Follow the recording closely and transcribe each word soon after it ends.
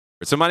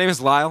So my name is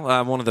Lyle.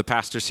 I'm one of the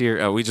pastors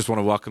here. We just want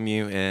to welcome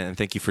you and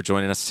thank you for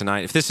joining us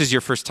tonight. If this is your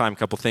first time, a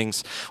couple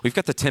things. We've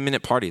got the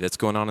 10-minute party that's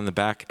going on in the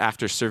back.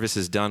 After service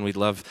is done, we'd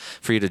love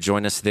for you to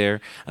join us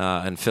there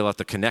and fill out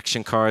the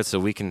connection card so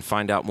we can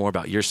find out more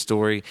about your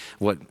story,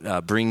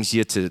 what brings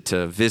you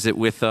to visit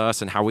with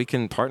us, and how we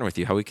can partner with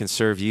you, how we can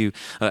serve you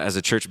as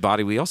a church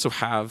body. We also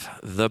have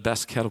the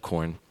best kettle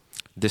corn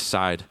this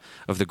side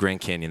of the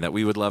Grand Canyon that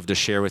we would love to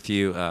share with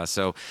you.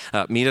 So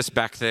meet us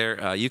back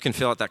there. You can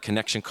fill out that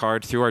connection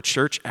card through our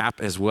church app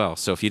as well.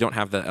 So if you don't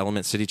have the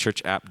Element City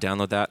Church app,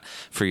 download that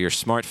for your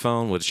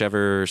smartphone,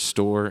 whichever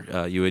store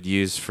you would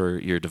use for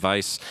your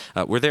device.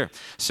 We're there.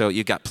 So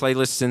you've got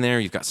playlists in there.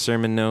 You've got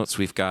sermon notes.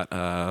 We've got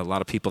a lot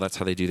of people. That's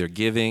how they do their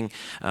giving.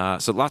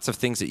 So lots of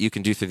things that you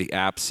can do through the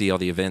app, see all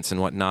the events and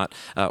whatnot.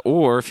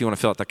 Or if you want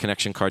to fill out that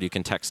connection card, you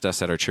can text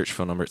us at our church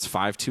phone number. It's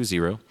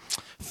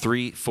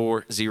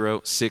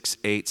 520-340-6868.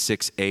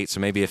 So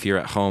maybe if you're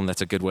at home,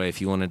 that's a good way.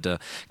 If you wanted to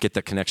get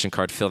the connection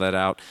card, fill that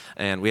out.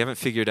 And we haven't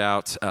figured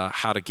out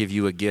how to give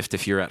you a gift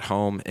if you're at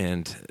home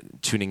and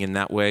tuning in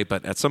that way.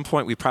 But at some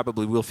point, we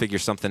probably will figure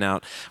something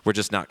out. We're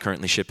just not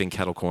currently shipping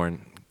kettle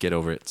corn. Get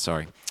over it.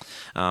 Sorry.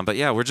 But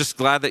yeah, we're just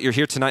glad that you're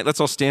here tonight. Let's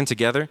all stand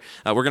together.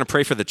 We're going to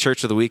pray for the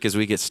church of the week as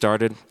we get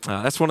started.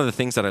 That's one of the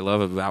things that I love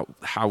about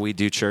how we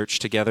do church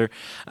together.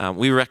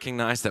 We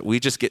recognize that we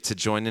just get to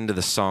join into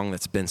the song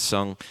that's been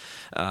sung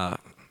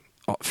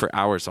for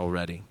hours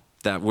already.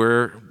 That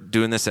we're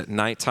doing this at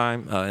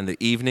nighttime in the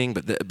evening,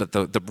 but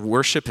the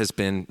worship has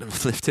been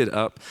lifted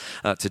up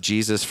to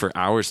Jesus for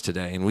hours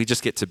today, and we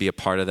just get to be a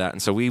part of that.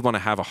 And so we want to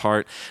have a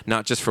heart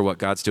not just for what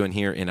God's doing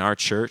here in our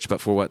church, but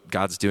for what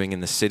God's doing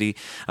in the city,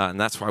 and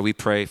that's why we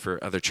pray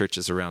for other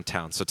churches around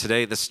town. So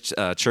today this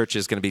church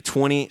is going to be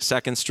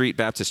 22nd Street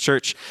Baptist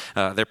Church.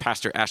 Their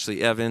pastor,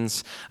 Ashley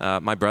Evans.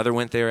 My brother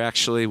went there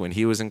actually when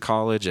he was in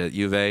college at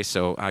U of A,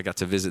 so I got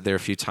to visit there a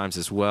few times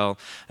as well,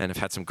 and have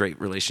had some great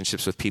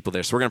relationships with people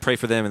there. So we're going to pray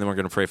for them, and then we're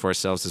going to pray for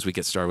ourselves as we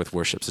get started with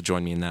worship. So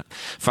join me in that.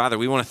 Father,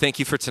 we want to thank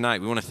you for tonight.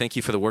 We want to thank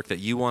you for the work that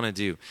you want to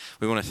do.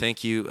 We want to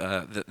thank you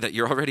that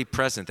you're already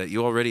present, that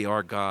you already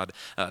are God,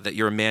 that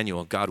you're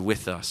Emmanuel, God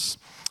with us.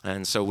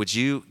 And so would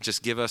you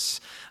just give us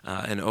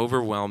an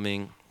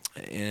overwhelming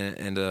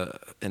and a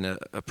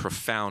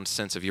profound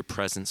sense of your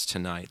presence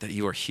tonight, that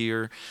you are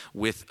here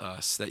with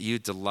us, that you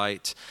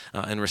delight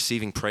in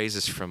receiving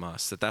praises from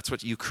us, that's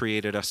what you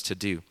created us to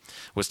do,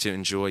 was to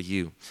enjoy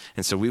you.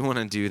 And so we want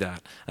to do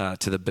that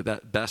to the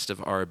best of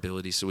our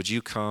ability. So would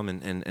you come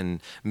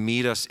and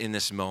meet us in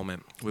this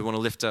moment? We want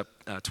to lift up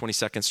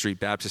 22nd Street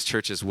Baptist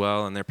Church as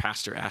well, and their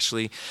pastor,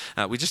 Ashley.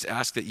 We just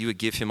ask that you would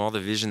give him all the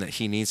vision that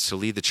he needs to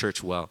lead the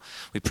church well.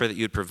 We pray that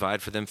you would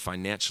provide for them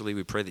financially.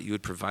 We pray that you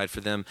would provide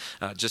for them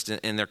just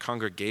in their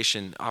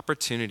congregation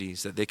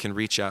opportunities that they can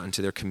reach out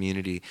into their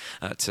community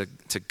to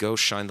go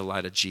shine the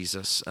light of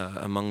Jesus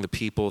among the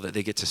people that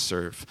they get to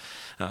serve.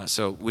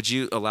 So would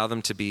you allow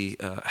them to be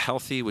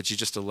healthy? Would you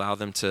just allow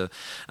them to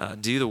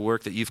do the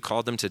work that you've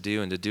called them to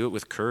do, and to do it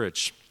with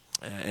courage?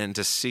 And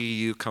to see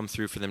you come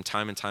through for them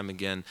time and time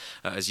again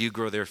as you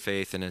grow their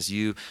faith and as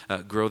you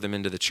grow them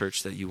into the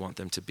church that you want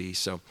them to be.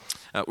 So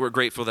we're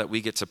grateful that we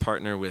get to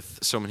partner with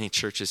so many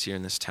churches here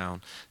in this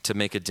town to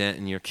make a dent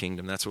in your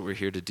kingdom. That's what we're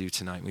here to do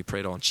tonight. We pray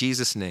it all in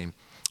Jesus' name.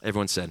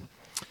 Everyone said,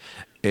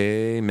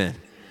 amen.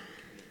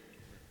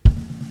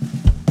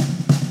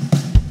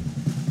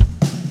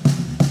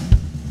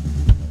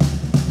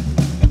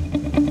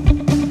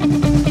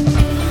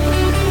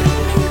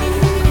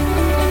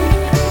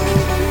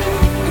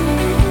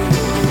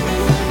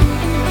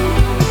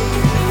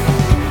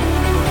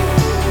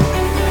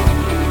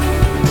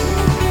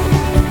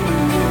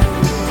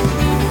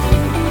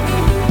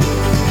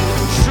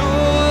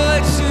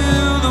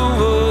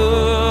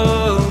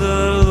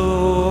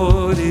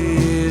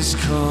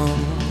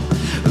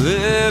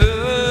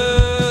 Let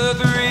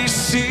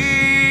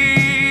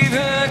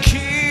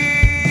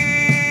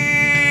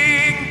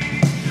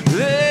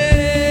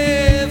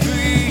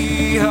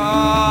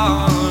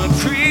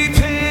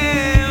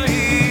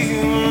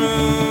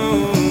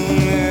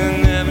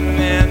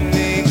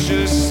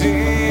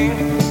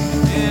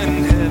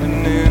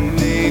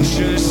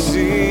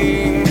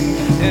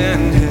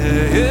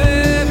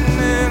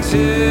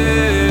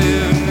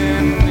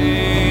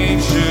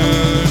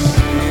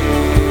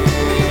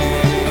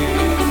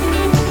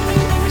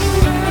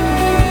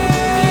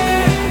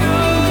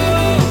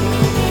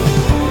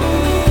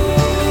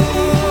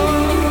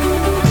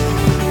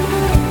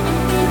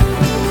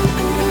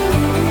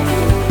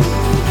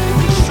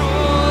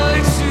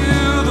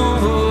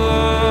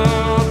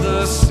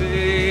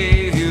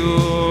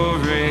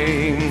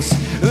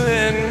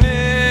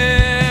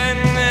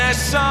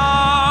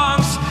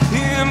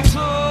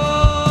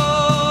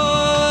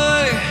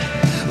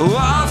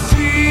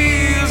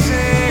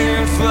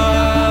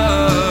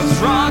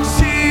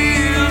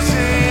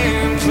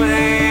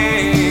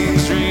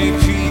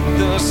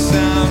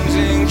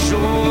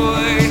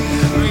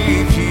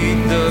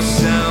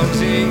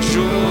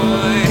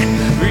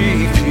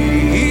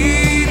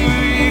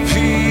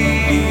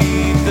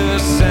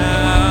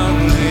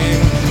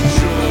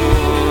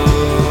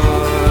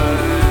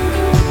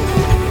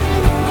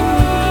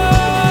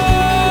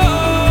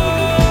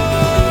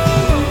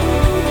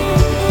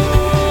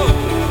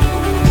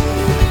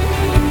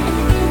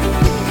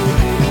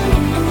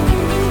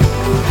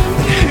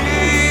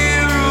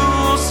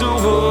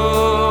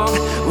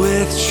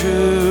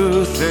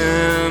truth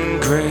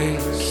and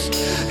grace,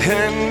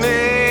 and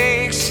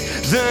makes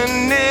the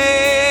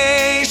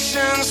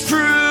nations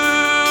prove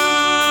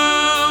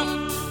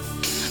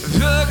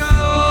the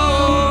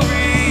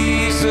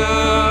glories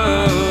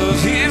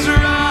of his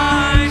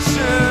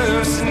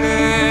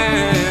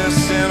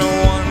righteousness and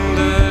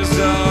wonders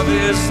of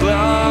his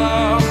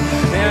love,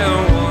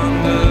 and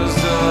wonders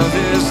of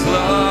his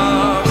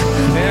love,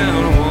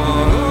 and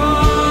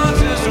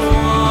wonders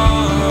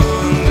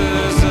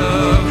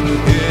of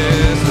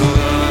his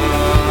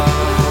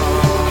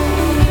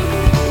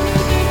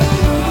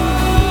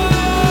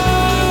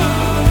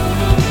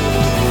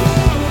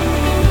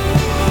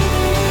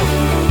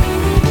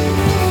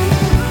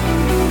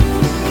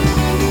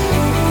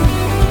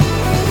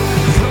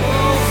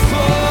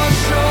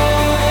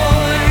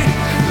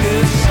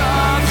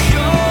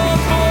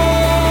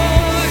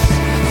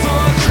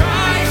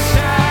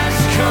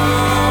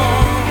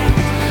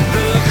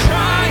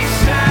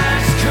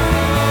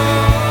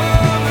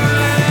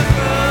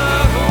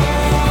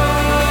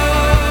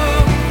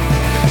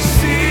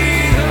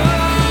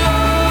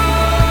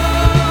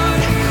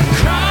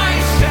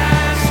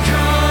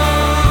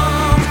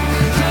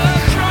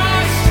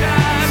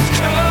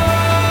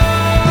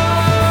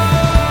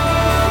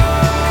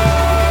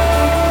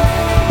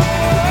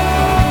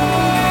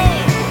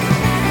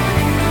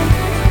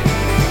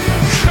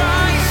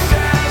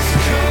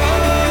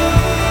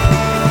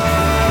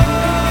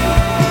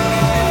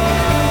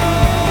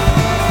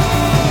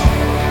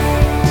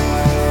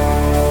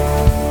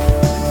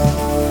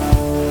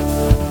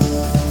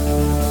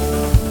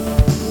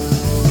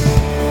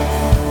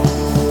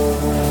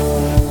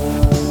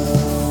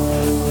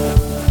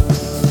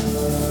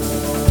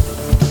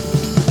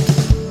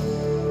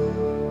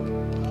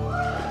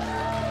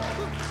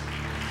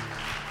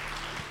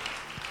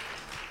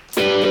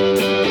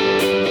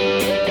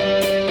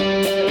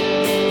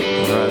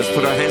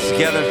Put our hands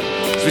together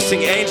as we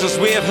sing Angels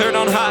We Have Heard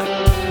on High.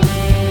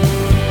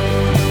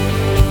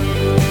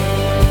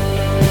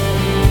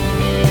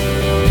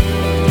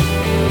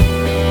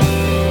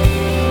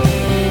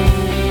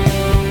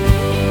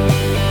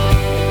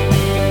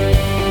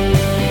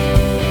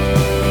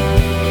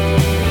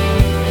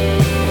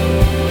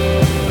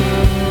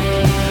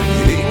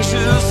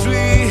 Angels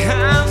we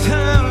have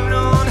heard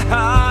on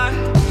high,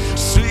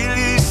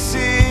 sweetly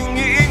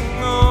singing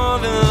o'er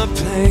the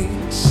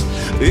plains,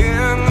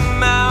 in the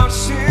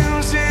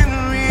mountains in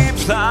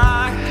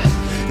reply,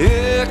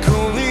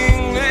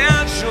 echoing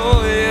their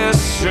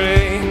joyous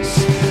strains.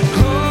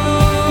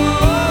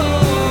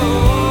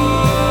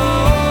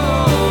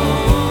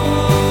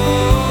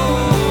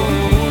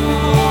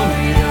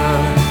 Gloria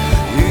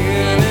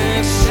in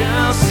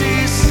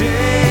excelsis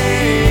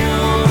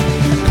Deo.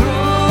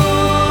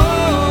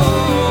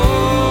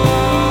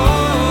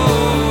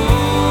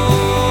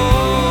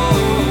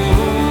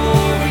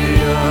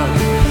 Gloria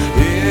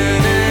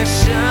in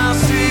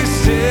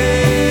excelsis Deo.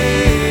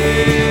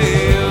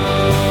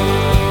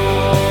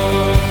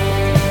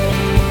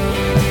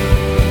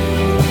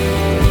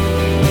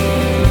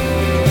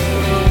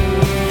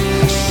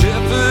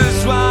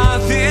 Shepherds, why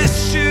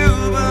this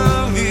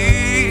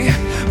jubilee?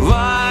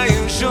 Why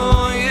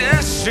enjoy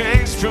your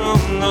strength from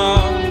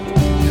Lord?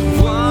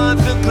 What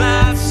the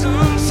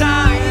gladsome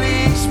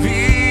tidings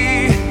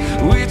be,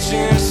 which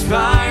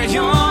inspire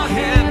your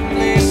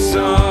heavenly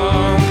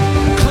song?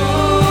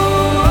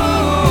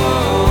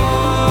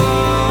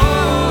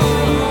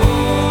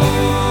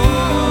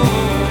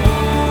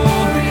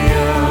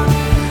 Gloria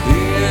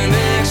in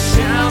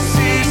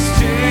excelsis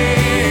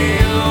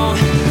Deo.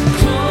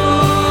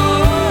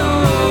 Gloria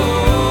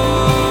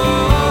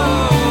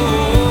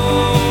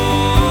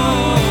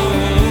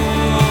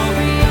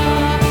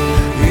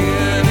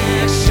in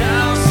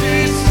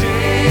excelsis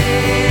Deo.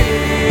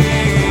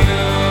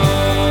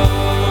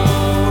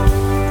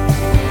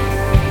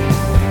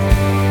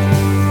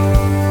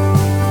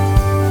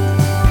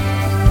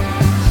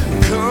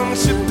 Come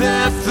to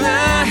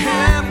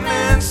Bethlehem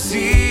and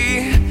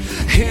see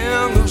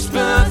Him whose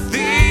birth the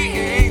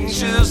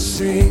angels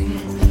sing.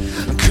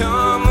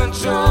 Come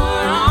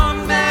adore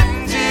on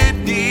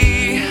bended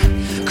knee,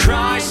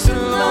 Christ the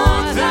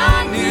Lord,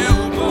 thy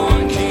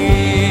newborn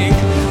King.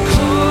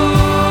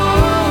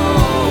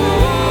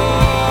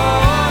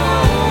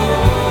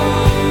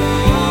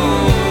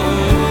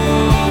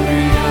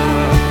 Gloria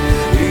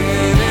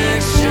in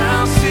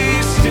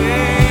excelsis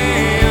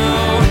Deo.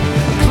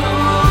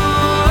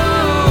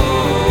 Gloria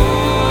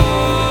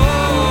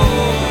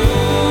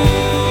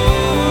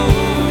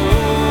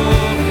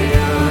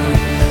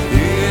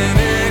in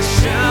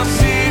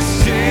excelsis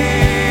Deo.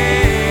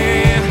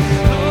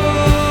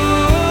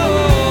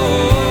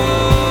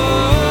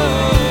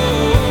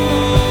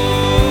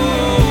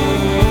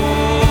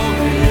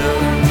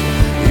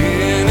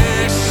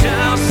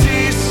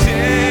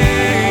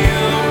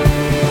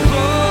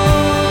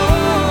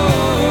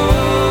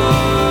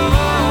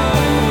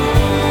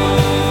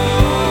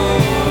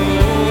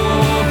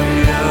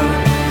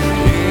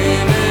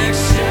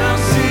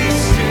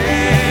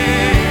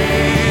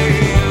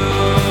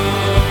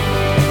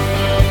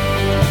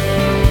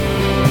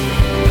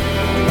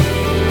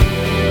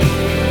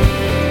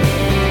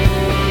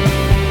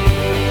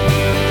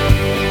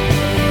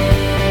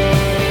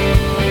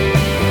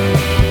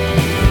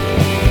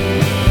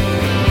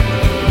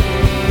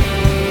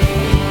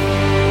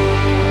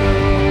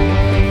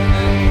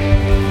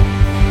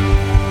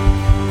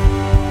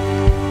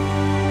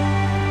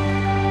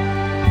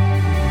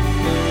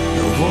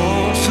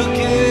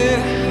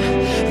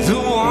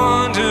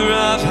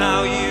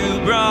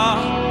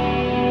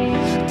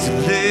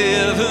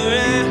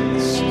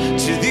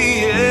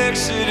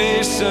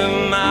 of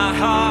my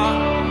heart.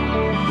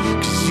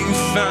 'Cause you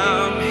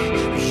found me,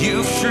 you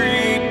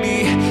freed me,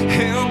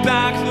 held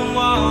back the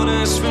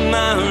waters for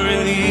my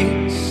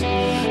release.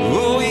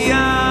 Oh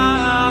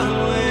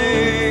Yahweh,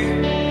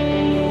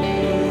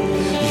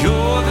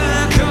 you're the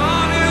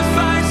God who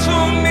fights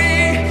for me,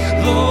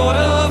 Lord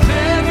of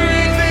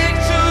every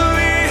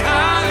victory.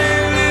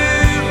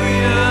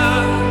 Hallelujah,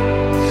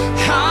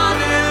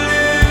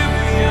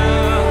 hallelujah.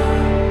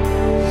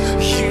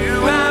 You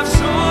have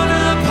torn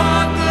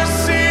apart the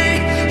sea,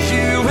 you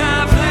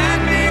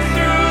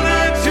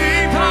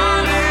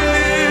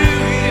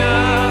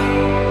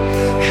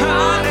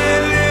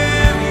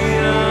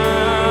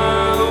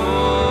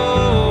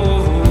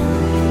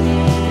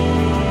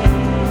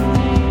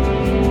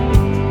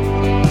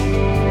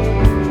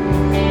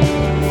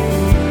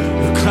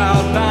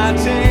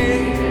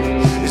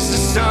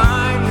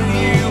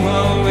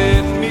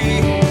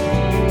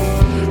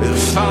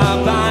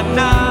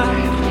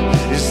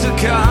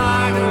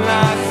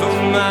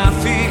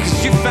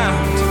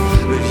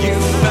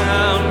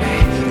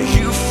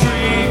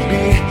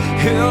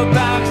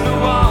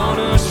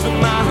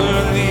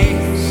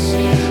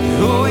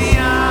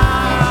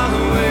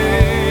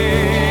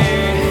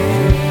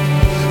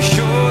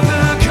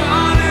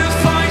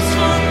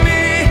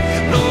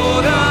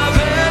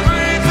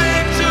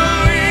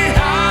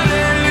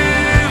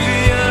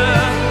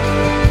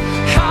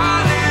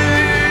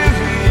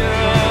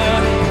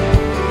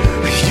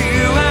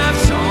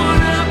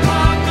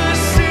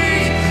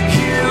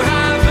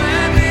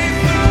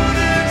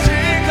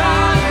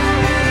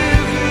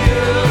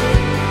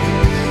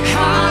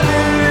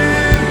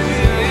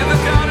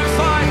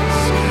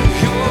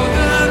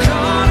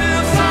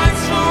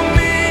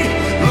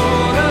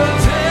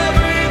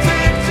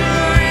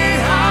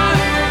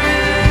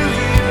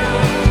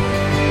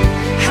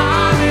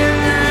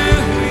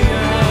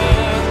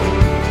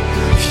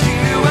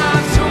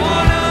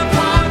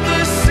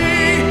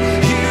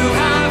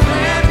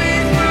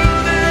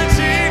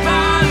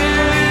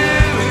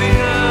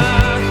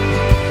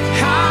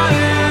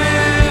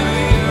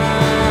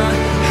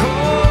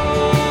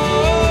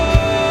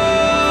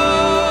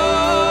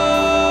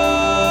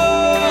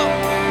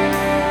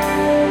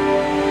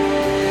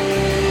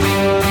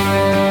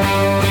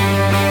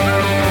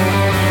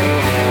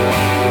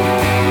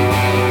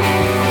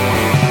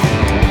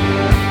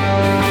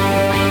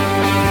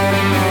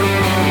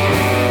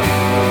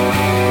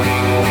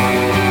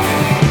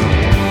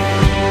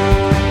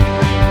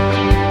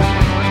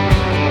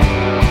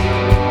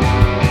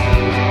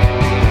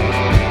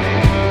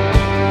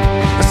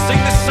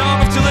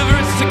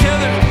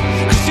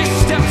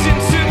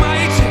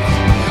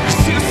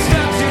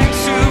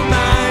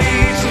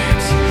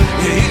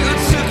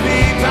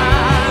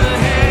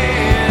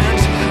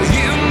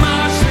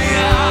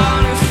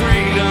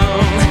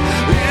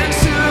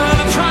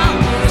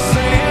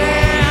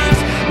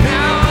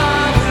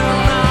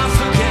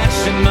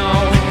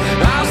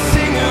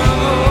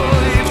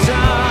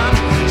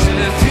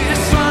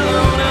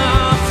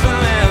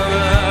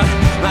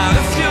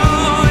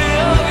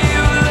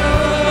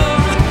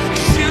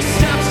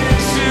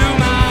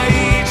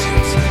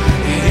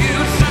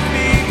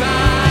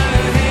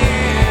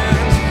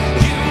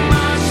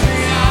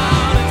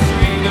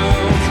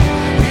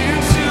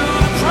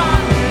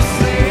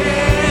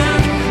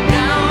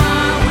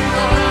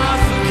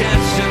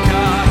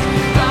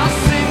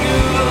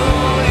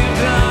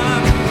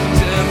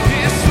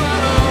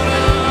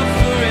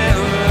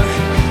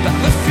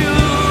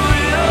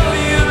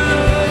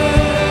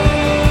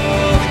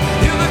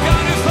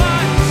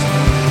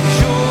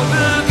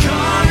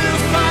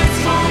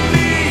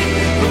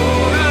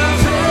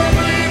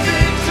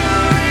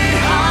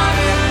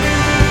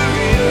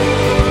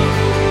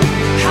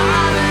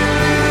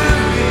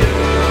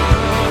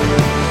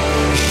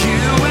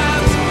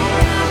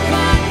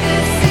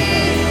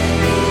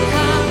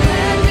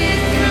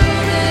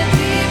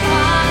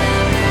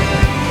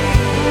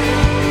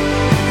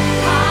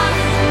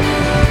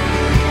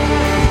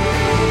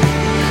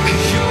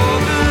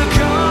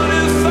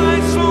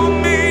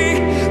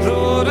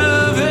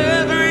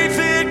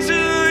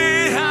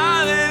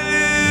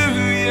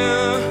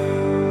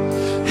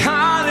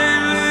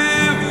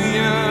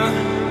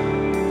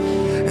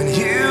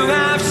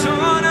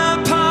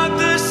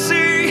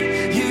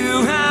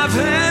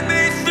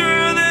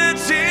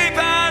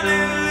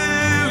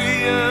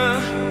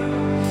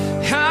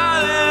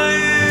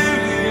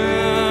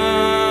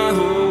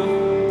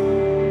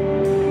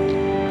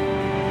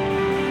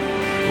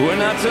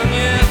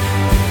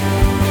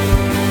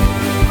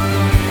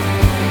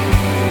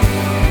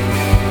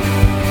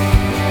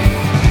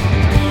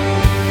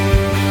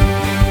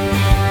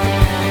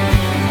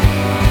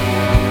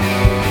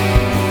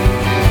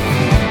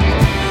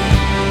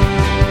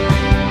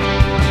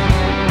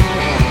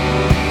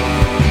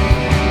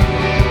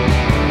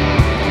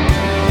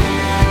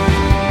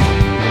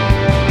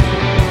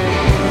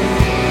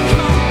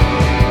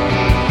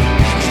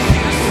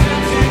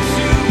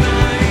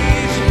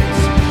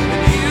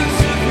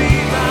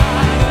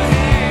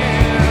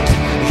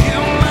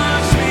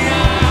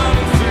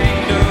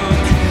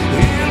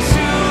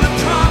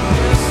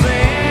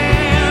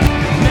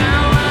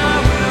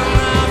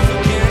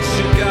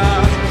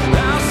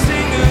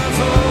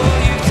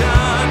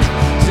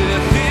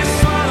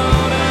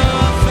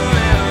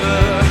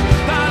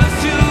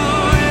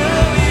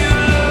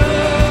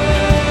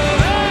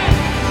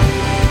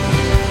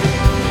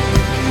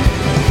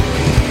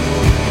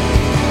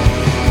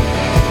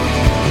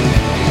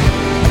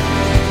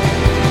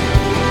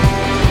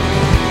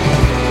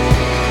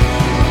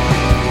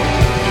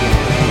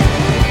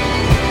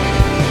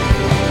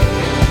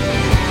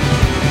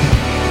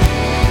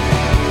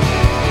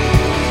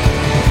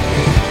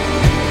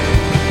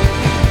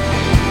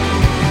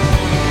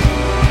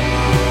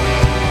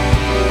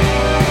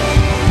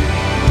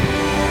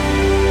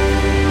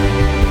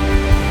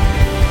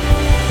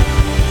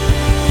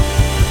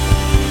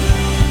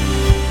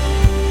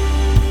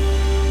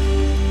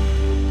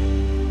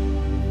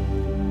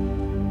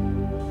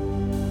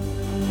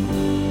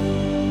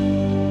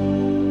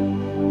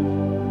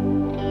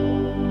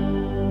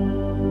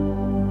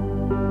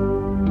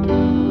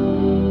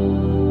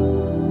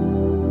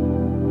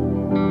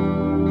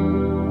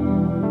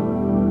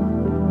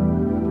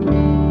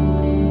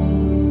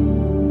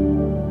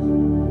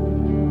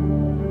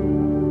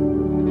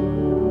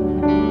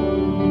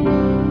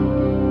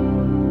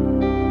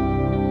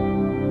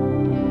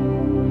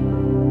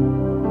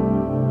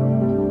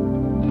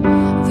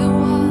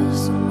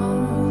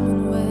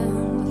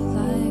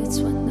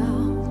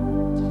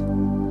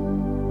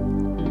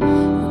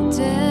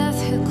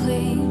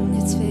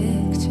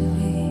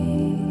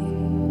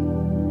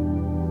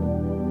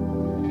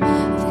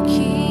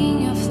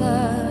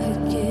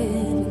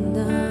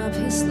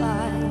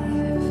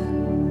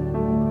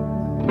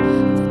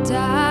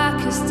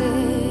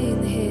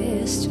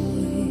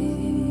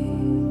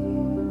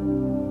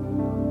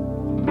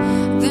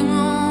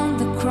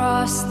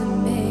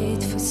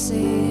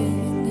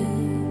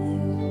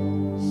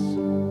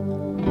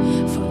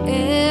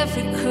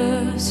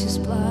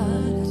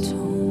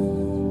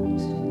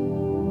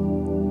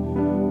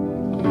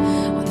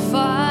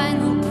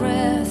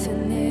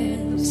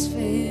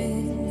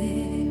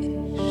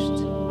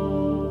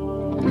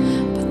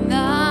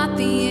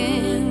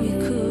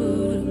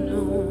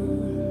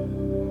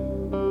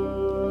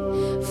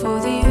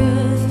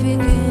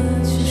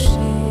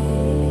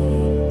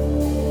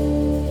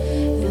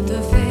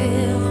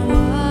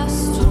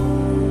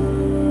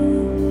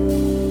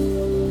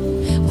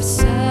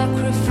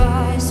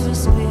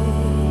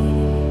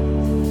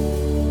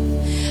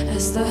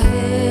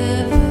Oh,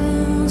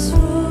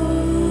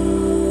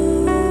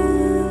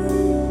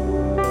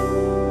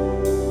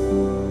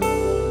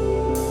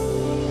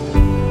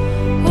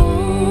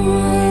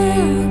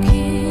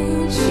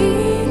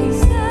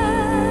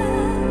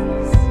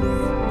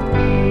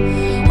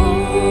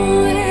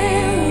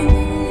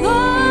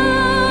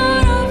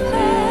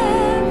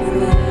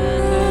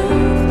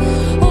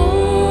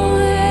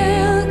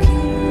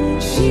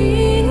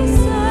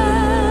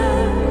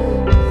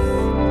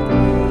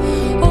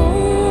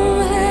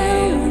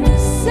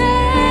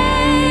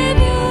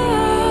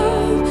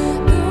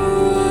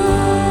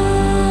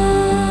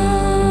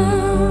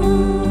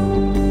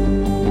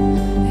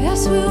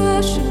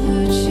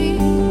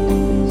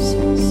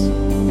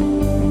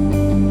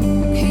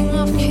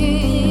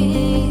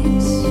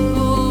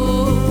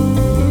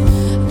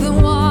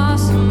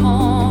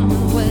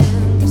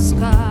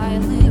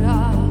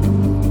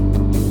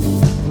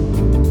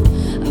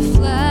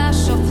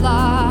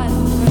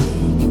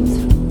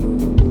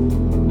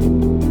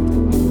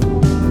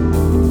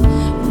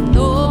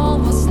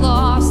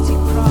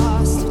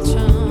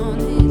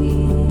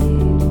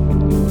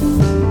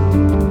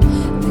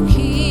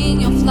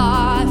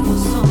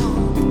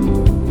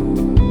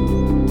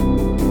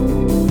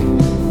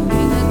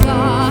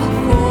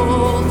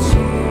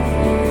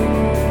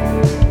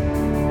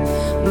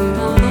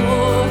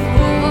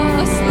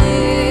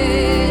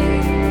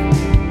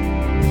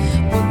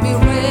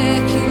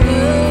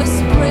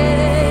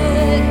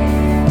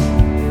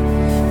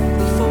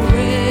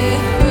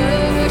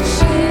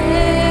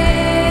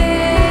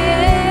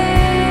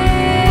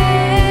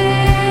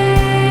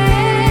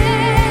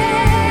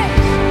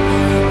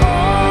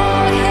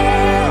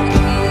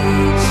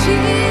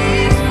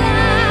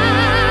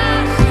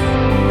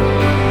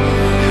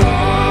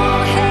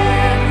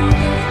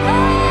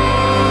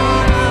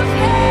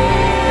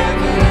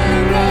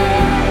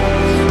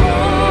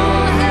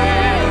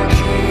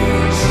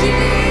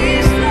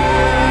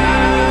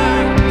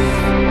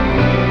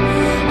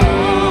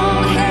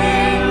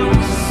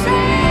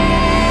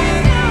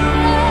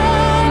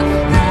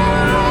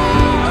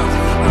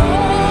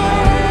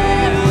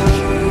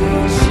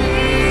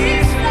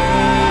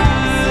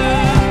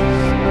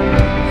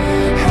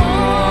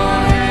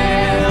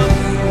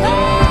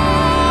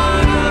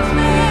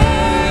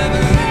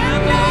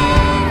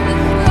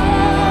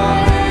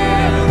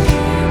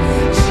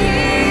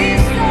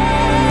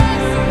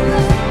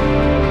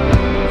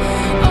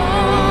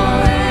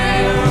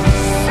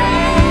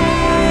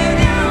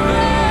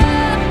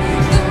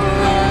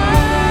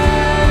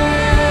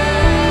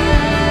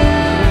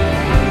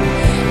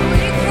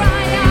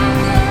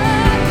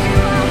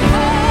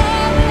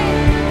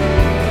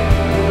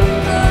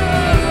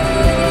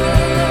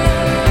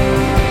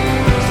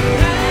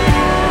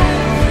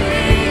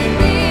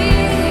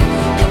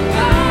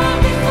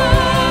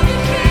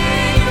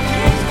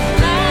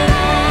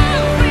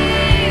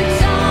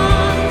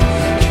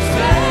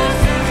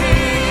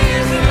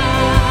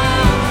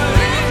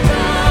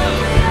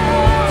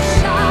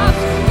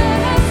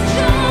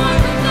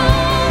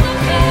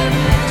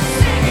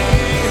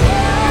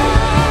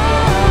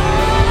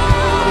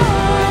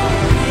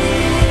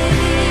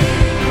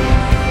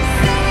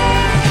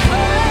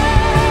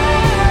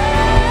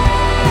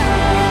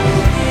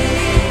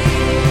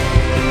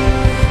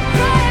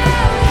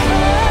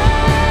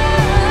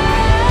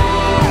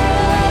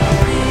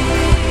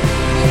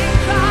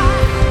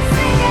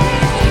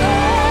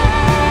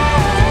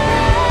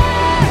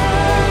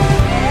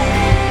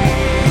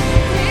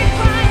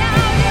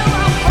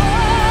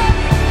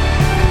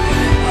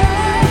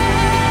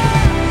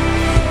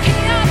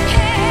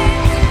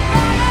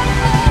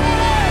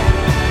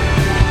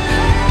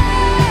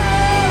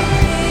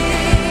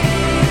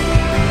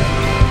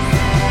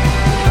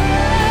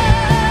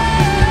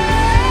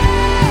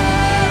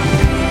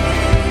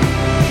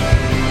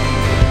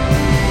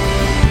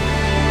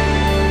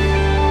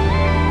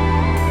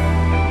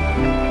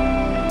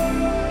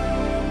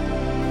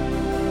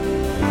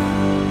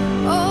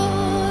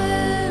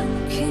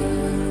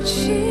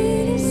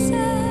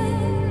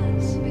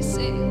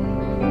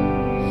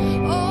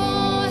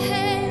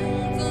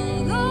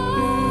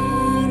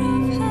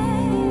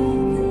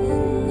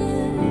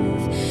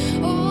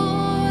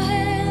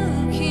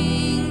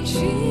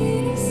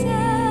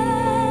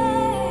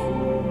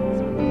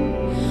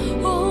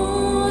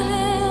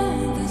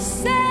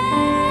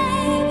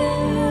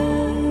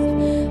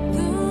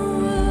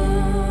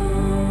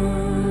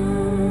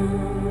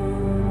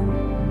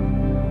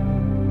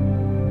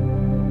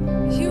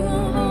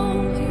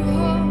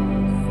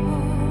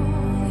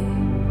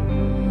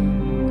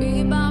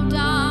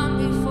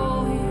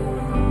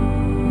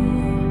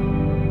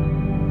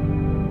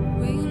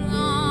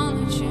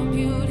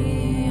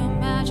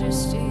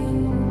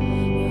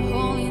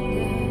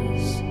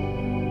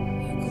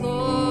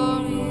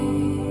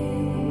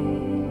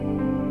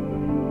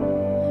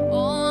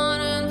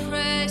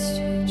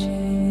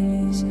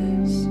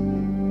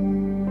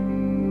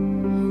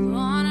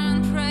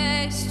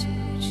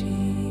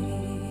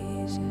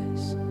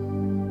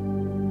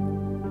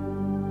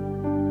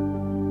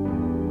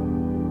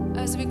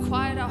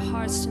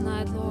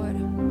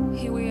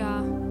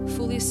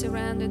 fully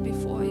surrendered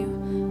before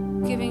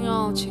you, giving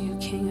all to you,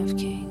 King of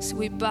Kings.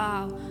 We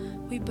bow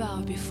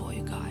before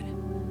you, God.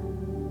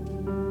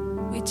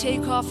 We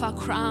take off our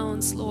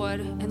crowns,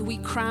 Lord, and we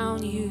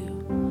crown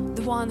you,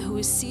 the one who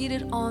is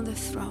seated on the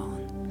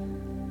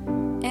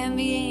throne. And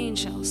the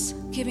angels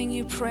giving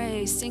you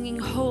praise, singing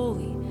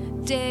holy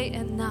day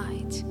and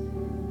night.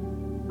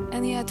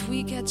 And yet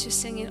we get to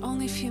sing it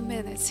only a few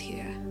minutes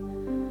here.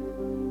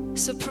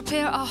 So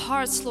prepare our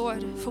hearts,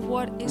 Lord, for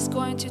what is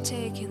going to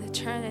take in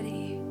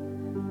eternity.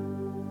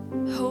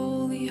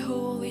 Holy,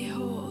 holy,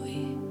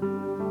 holy.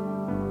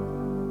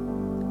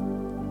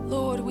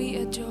 Lord, we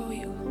adore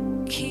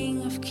you,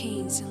 King of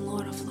Kings and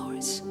Lord of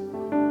Lords.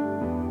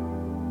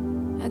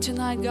 And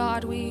tonight,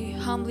 God, we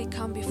humbly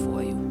come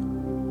before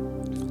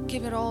you.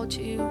 Give it all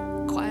to you.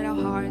 Quiet our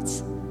hearts.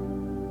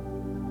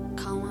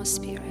 Calm our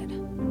spirit.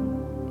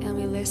 And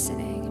we're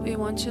listening. We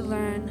want to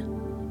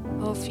learn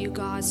of you,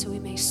 God, so we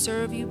may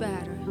serve you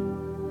better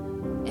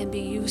and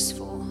be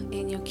useful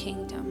in your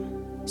kingdom.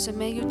 So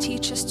may you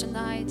teach us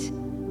tonight.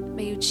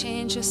 May you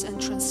change us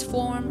and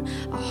transform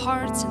our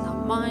hearts and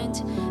our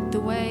mind the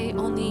way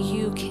only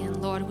you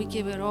can, Lord. We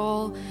give it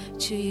all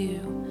to you.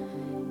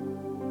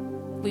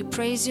 We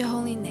praise your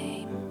holy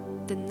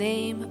name, the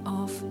name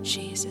of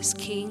Jesus,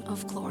 King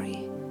of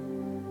glory.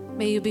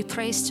 May you be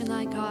praised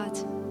tonight, God.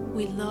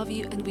 We love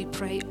you and we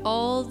pray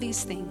all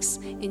these things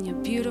in your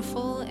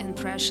beautiful and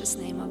precious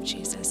name of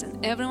Jesus.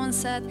 And everyone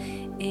said,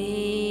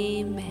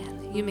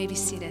 amen. You may be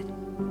seated.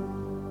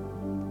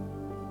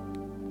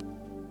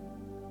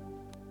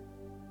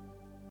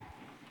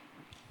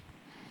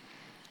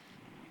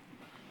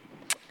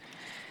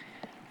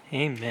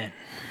 Amen.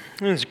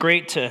 It's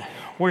great to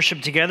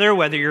worship together,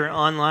 whether you're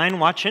online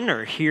watching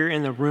or here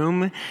in the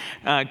room.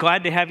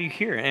 Glad to have you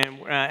here.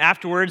 And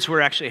afterwards,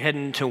 we're actually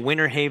heading to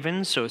Winter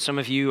Haven. So some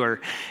of you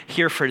are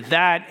here for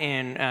that.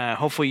 And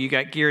hopefully you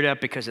got geared up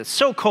because it's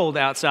so cold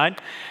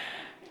outside.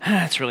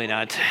 It's really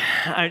not.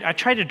 I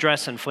tried to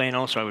dress in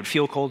flannel so I would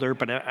feel colder,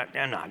 but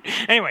I'm not.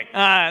 Anyway,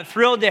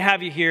 thrilled to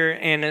have you here,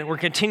 and we're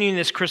continuing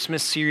this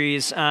Christmas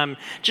series.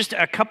 Just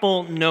a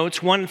couple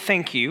notes. One,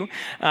 thank you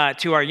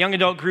to our young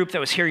adult group that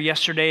was here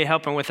yesterday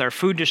helping with our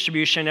food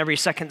distribution. Every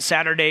second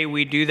Saturday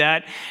we do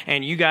that,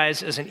 and you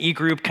guys as an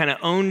e-group kind of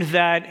owned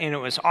that, and it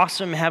was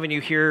awesome having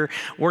you here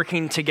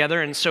working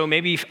together. And so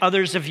maybe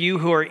others of you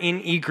who are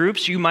in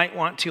e-groups, you might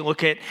want to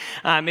look at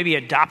maybe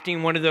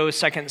adopting one of those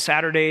second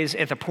Saturdays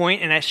at the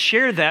point. And I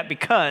share that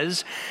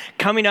because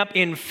coming up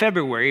in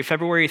February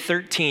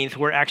 13th,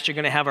 we're actually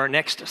going to have our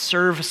next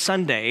Serve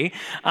Sunday.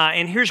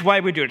 And here's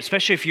why we do it,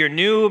 especially if you're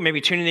new, maybe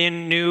tuning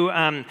in new.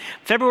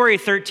 February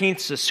 13th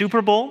is the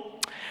Super Bowl,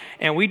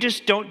 and we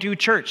just don't do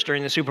church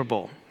during the Super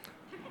Bowl.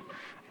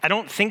 I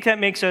don't think that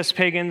makes us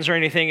pagans or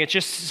anything. It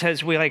just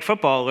says we like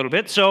football a little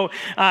bit. So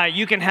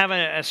you can have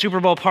a Super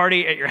Bowl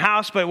party at your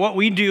house, but what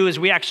we do is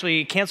we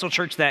actually cancel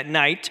church that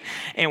night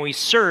and we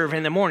serve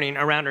in the morning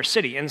around our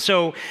city. And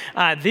so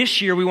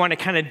this year we want to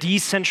kind of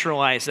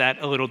decentralize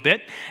that a little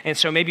bit. And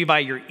so maybe by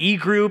your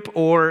e-group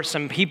or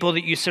some people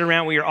that you sit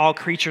around, we are all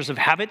creatures of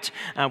habit.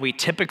 We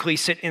typically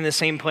sit in the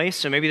same place.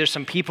 So maybe there's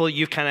some people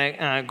you've kind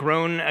of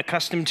grown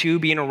accustomed to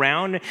being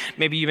around.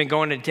 Maybe you've been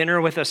going to dinner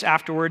with us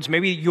afterwards.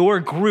 Maybe your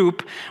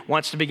group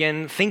wants to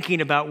begin thinking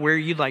about where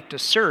you'd like to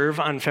serve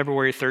on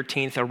February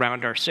 13th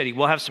around our city.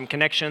 We'll have some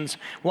connections.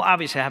 We'll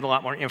obviously have a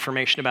lot more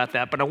information about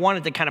that, but I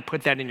wanted to kind of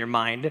put that in your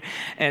mind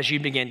as you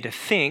begin to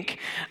think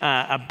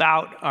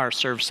about our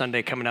Serve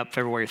Sunday coming up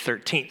February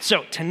 13th.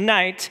 So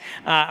tonight,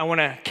 I want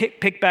to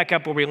pick back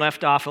up where we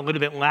left off a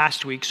little bit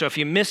last week. So if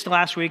you missed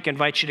last week, I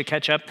invite you to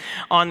catch up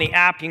on the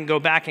app. You can go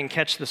back and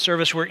catch the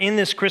service. We're in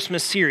this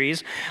Christmas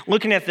series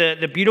looking at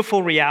the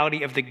beautiful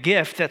reality of the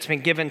gift that's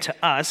been given to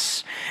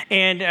us,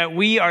 and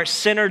we are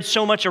centered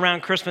so much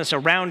around Christmas,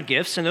 around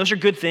gifts, and those are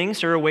good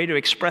things. They're a way to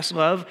express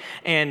love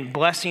and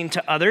blessing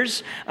to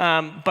others,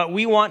 but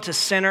we want to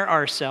center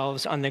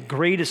ourselves on the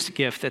greatest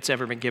gift that's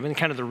ever been given,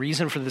 kind of the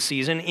reason for the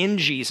season, in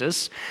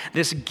Jesus,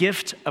 this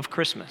gift of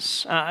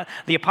Christmas.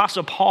 The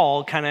Apostle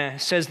Paul kind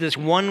of says this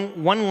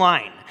one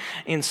line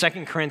in 2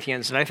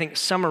 Corinthians that I think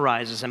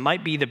summarizes and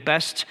might be the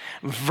best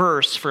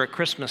verse for a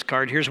Christmas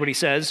card. Here's what he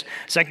says,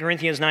 2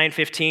 Corinthians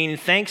 9:15,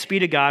 "Thanks be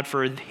to God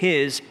for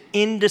his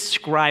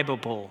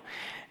indescribable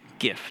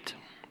gift."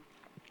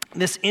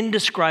 This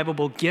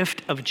indescribable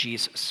gift of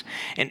Jesus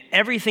and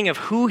everything of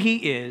who he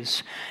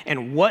is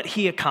and what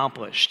he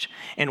accomplished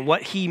and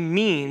what he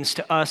means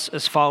to us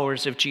as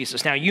followers of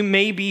Jesus. Now, you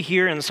may be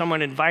here and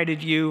someone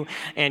invited you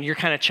and you're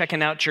kind of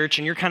checking out church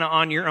and you're kind of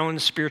on your own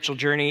spiritual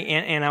journey,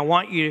 and I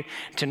want you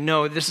to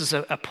know this is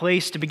a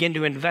place to begin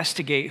to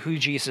investigate who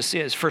Jesus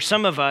is. For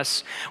some of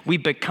us, we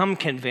become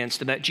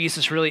convinced that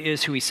Jesus really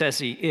is who he says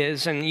he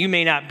is, and you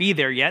may not be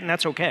there yet, and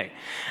that's okay.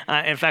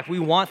 In fact, we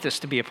want this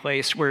to be a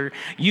place where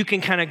you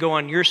can kind of go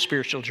on your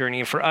spiritual journey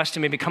and for us to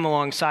maybe come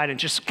alongside and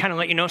just kind of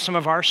let you know some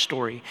of our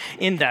story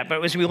in that.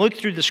 But as we look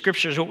through the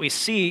scriptures, what we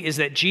see is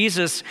that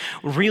Jesus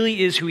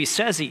really is who he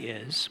says he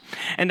is,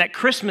 and that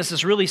Christmas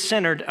is really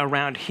centered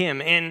around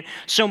him. And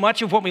so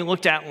much of what we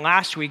looked at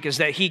last week is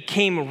that he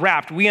came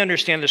wrapped. We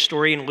understand the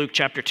story in Luke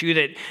chapter 2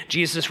 that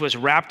Jesus was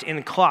wrapped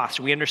in cloths.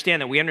 We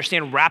understand that. We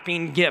understand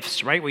wrapping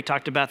gifts, right? We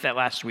talked about that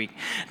last week.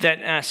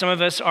 That some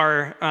of us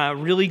are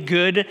really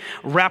good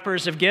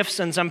wrappers of gifts,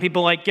 and some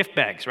people like gift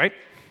bags, right?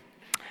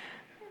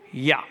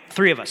 Yeah,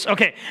 3 of us.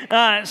 Okay,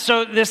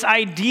 so this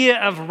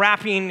idea of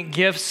wrapping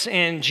gifts,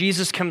 and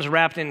Jesus comes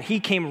wrapped, and he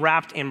came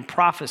wrapped in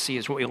prophecy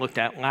is what we looked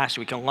at last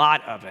week, a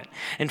lot of it.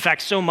 In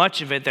fact, so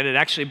much of it that it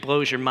actually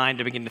blows your mind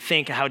to begin to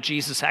think how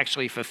Jesus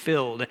actually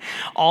fulfilled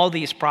all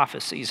these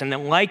prophecies, and the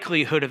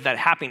likelihood of that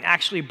happening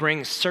actually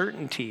brings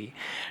certainty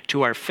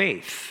to our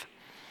faith.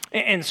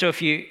 And so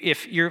if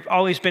you've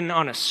always been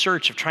on a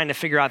search of trying to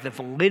figure out the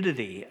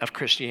validity of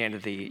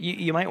Christianity,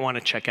 you might want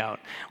to check out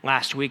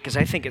last week, because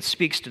I think it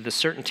speaks to the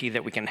certainty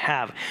that we can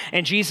have.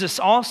 And Jesus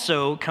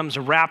also comes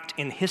wrapped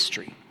in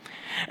history.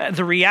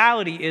 The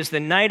reality is the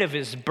night of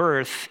his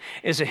birth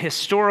is a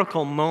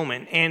historical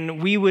moment,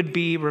 and we would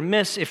be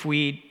remiss if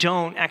we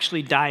don't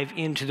actually dive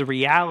into the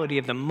reality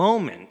of the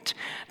moment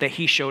that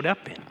he showed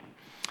up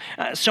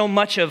in. So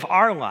much of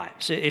our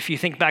lives, if you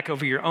think back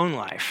over your own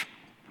life,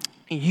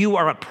 you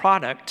are a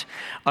product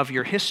of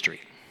your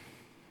history.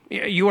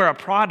 You are a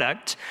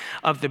product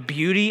of the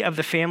beauty of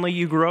the family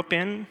you grew up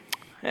in.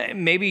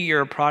 Maybe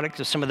you're a product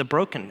of some of the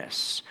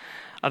brokenness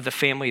of the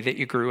family that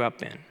you grew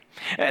up in.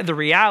 The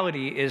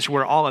reality is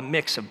we're all a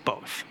mix of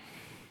both.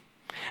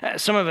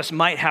 Some of us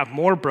might have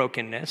more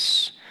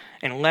brokenness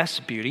and less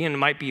beauty, and it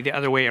might be the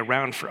other way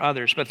around for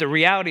others. But the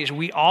reality is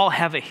we all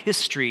have a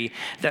history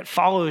that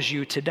follows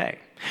you today.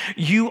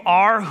 You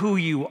are who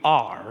you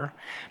are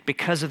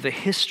because of the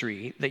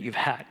history that you've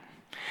had.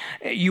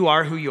 You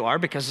are who you are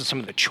because of some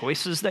of the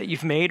choices that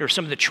you've made, or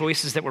some of the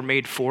choices that were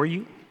made for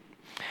you.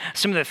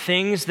 Some of the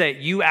things that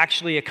you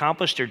actually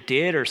accomplished or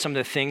did, or some of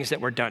the things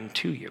that were done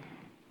to you.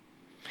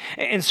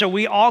 And so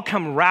we all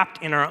come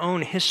wrapped in our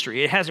own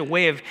history. It has a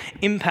way of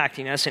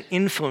impacting us and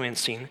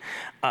influencing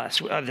us.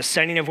 The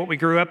setting of what we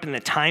grew up in, the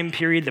time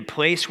period, the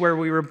place where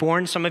we were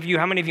born. Some of you,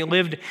 how many of you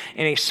lived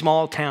in a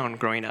small town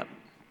growing up?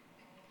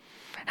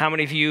 How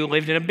many of you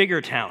lived in a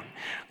bigger town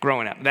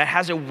growing up? That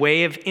has a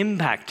way of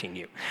impacting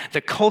you.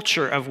 The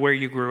culture of where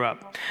you grew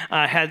up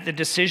had the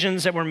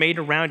decisions that were made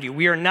around you.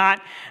 We are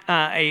not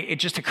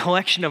just a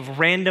collection of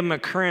random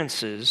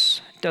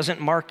occurrences. Doesn't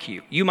mark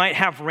you. You might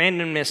have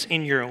randomness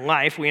in your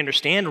life. We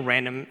understand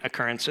random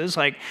occurrences.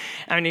 Like,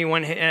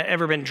 anyone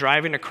ever been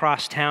driving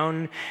across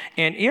town?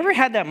 And you ever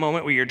had that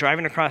moment where you're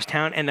driving across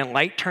town and the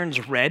light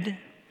turns red,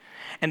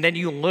 and then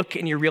you look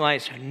and you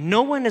realize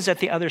no one is at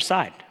the other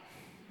side?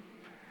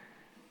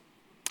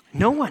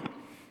 No one.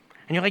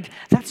 And you're like,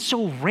 that's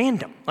so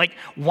random. Like,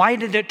 why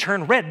did it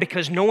turn red?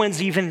 Because no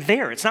one's even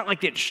there. It's not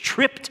like it's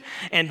tripped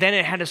and then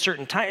it had a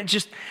certain time. It's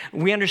just,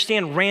 we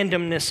understand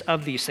randomness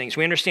of these things.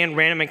 We understand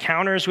random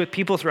encounters with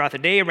people throughout the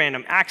day,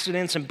 random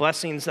accidents and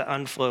blessings that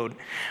unflowed.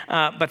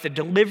 But the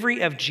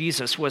delivery of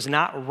Jesus was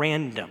not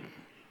random.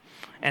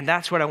 And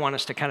that's what I want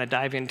us to kind of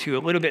dive into a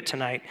little bit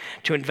tonight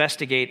to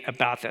investigate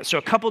about that. So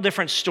a couple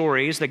different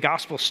stories, the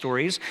gospel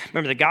stories.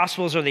 Remember, the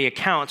gospels are the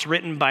accounts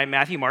written by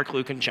Matthew, Mark,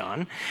 Luke, and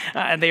John.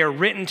 They are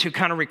written to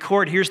kind of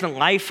record, here's the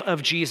life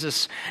of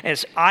Jesus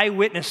as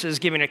eyewitnesses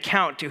giving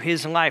account to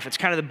his life. It's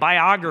kind of the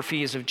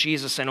biographies of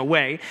Jesus in a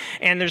way.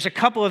 And there's a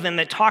couple of them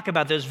that talk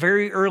about this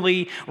very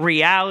early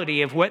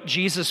reality of what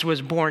Jesus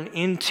was born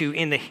into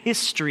in the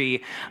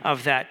history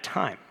of that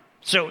time.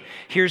 So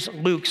here's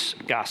Luke's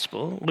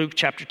gospel, Luke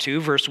chapter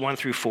 2, verse 1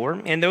 through 4.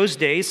 In those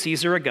days,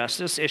 Caesar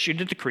Augustus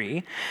issued a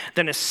decree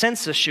that a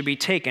census should be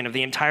taken of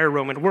the entire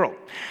Roman world.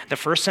 The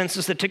first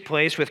census that took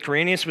place with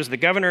Quirinius was the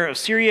governor of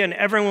Syria, and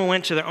everyone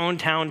went to their own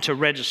town to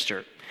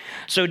register.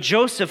 So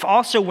Joseph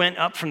also went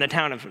up from the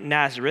town of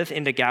Nazareth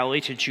into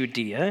Galilee to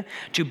Judea,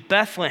 to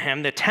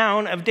Bethlehem, the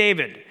town of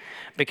David,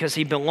 because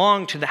he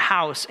belonged to the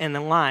house and the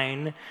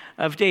line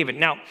of David.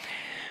 Now,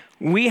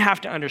 we have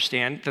to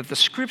understand that the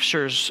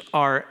scriptures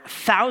are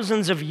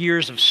thousands of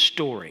years of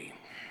story,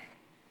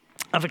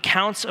 of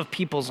accounts of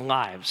people's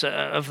lives,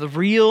 of the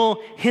real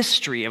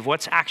history of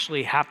what's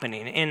actually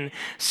happening. And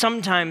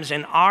sometimes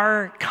in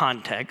our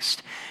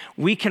context,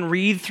 we can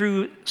read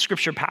through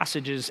scripture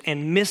passages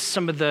and miss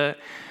some of the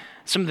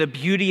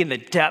beauty and the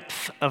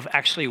depth of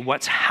actually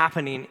what's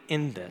happening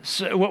in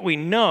this. What we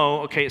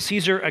know,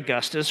 Caesar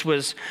Augustus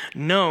was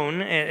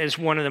known as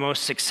one of the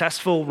most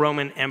successful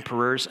Roman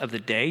emperors of the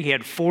day. He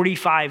had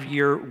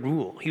 45-year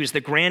rule. He was the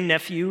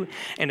grandnephew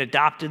and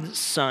adopted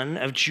son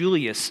of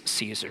Julius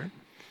Caesar.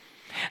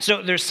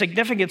 So there's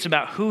significance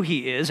about who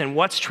he is and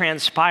what's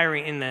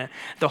transpiring in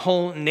the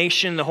whole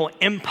nation, the whole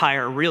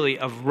empire, really,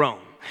 of Rome.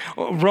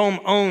 Rome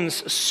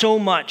owns so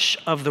much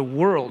of the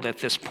world at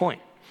this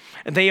point.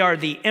 They are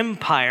the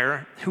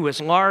empire who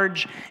is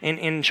large and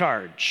in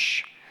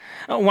charge.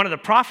 One of the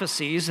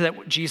prophecies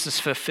that Jesus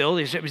fulfilled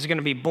is that he was going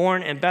to be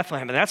born in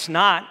Bethlehem, but that's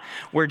not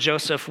where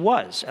Joseph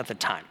was at the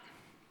time.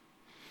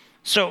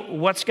 So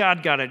what's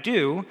God got to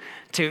do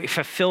to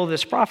fulfill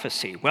this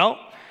prophecy? Well,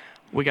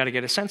 we got to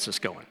get a census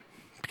going.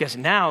 Because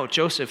now,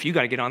 Joseph, you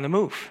got to get on the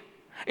move.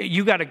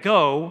 You got to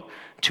go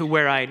to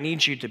where I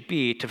need you to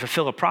be to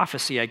fulfill a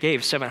prophecy I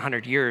gave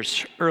 700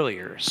 years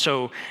earlier.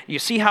 So you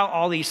see how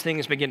all these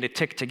things begin to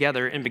tick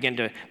together and begin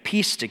to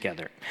piece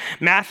together.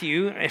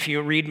 Matthew, if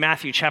you read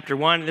Matthew chapter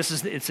 1,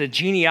 it's a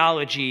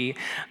genealogy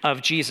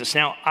of Jesus.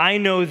 Now, I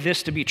know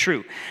this to be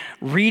true.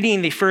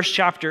 Reading the first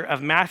chapter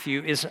of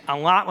Matthew is a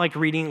lot like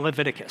reading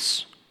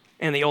Leviticus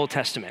in the Old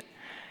Testament.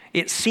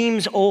 It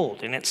seems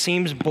old, and it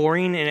seems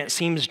boring, and it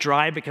seems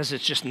dry because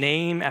it's just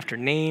name after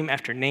name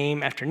after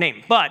name after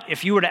name. But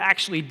if you were to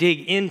actually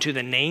dig into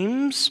the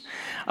names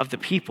of the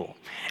people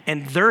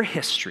and their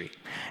history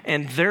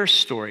and their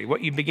story,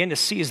 what you begin to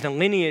see is the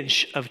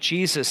lineage of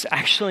Jesus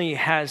actually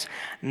has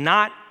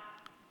not,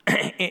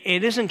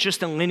 it isn't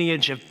just a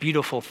lineage of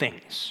beautiful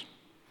things.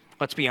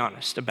 Let's be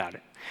honest about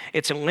it.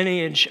 It's a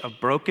lineage of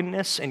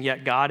brokenness, and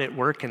yet God at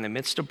work in the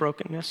midst of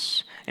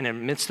brokenness and in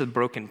the midst of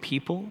broken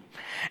people.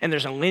 And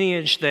there's a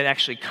lineage that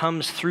actually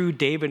comes through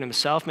David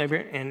himself. Maybe,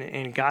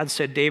 and God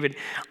said, David,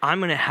 I'm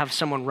going to have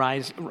someone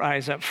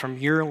rise up from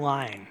your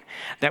line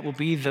that will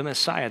be the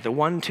Messiah, the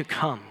one to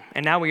come.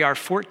 And now we are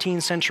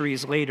 14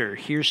 centuries later.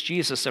 Here's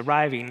Jesus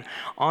arriving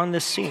on the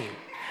scene.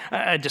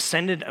 A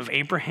descendant of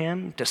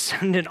Abraham,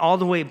 descendant all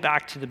the way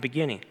back to the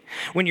beginning.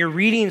 When you're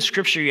reading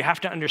scripture, you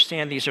have to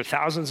understand these are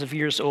thousands of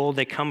years old.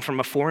 They come from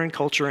a foreign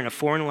culture and a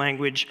foreign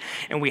language,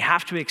 and we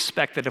have to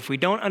expect that if we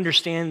don't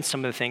understand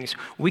some of the things,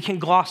 we can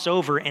gloss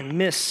over and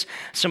miss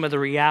some of the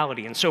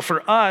reality. And so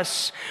for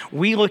us,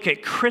 we look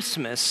at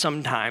Christmas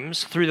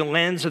sometimes through the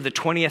lens of the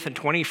 20th and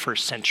 21st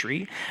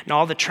century and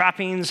all the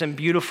trappings and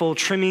beautiful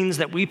trimmings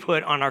that we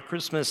put on our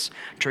Christmas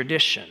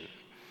tradition.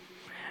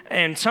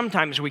 And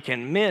sometimes we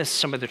can miss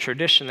some of the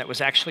tradition that was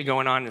actually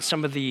going on and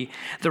some of the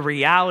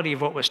reality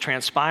of what was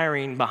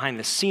transpiring behind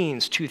the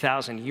scenes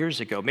 2,000 years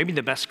ago. Maybe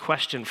the best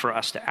question for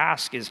us to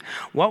ask is,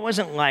 what was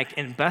it like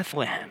in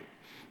Bethlehem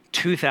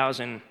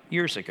 2,000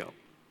 years ago?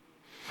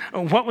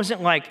 What was it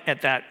like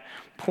at that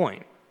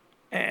point?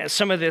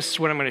 Some of this,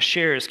 what I'm going to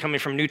share, is coming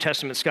from New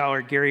Testament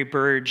scholar Gary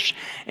Burge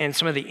and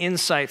some of the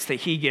insights that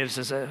he gives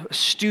as a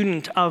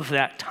student of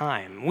that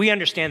time. We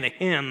understand the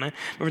hymn.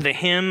 Remember the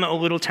hymn, O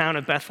Little Town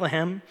of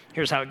Bethlehem?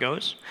 Here's how it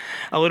goes.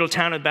 O little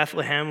town of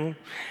Bethlehem,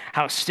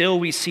 how still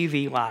we see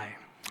thee lie.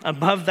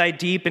 Above thy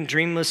deep and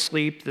dreamless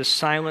sleep, the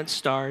silent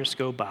stars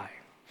go by.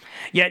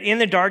 Yet in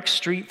the dark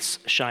streets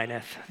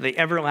shineth the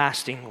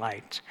everlasting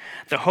light.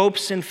 The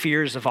hopes and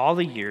fears of all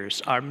the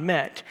years are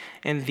met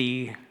in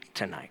thee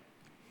tonight.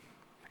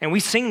 And we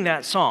sing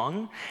that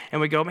song, and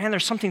we go, man,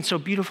 there's something so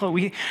beautiful.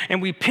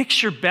 And we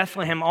picture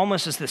Bethlehem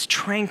almost as this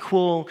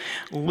tranquil,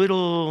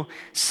 little,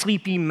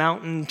 sleepy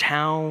mountain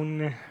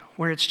town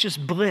where it's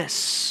just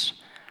bliss.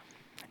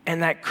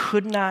 And that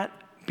could not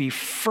be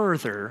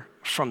further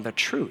from the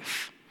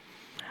truth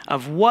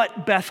of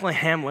what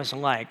Bethlehem was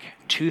like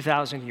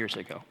 2,000 years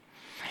ago.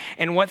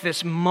 And what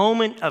this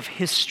moment of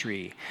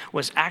history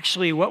was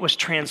actually what was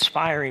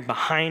transpiring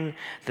behind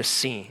the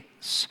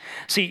scenes.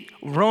 See,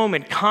 Rome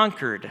had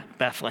conquered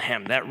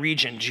Bethlehem, that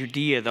region,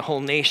 Judea, the whole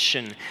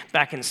nation,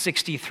 back in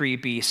 63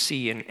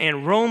 BC.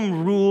 And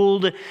Rome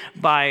ruled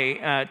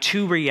by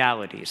two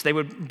realities. They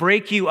would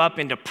break you up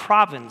into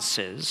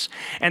provinces,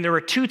 and there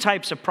were two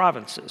types of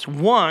provinces.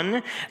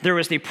 One, there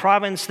was the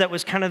province that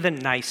was kind of the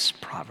nice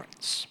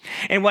province.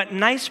 And what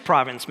nice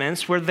province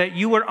meant were that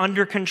you were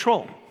under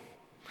control.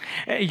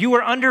 You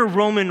were under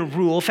Roman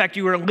rule. In fact,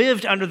 you were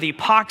lived under the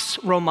Pax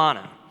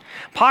Romana.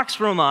 Pax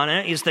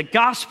Romana is the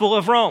gospel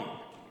of Rome,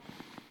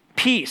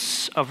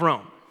 peace of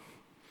Rome.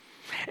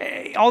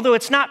 Although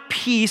it's not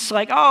peace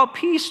like, oh,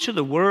 peace to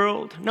the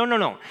world.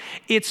 No.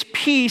 It's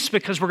peace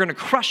because we're going to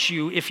crush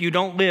you if you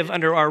don't live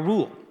under our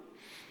rule.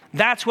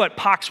 That's what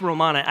Pax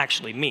Romana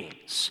actually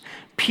means.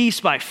 Peace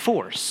by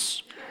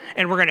force.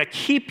 And we're going to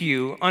keep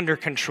you under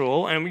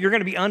control, and you're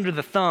going to be under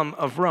the thumb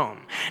of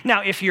Rome.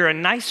 Now, if you're a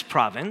nice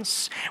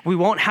province, we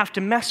won't have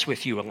to mess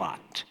with you a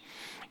lot.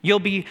 You'll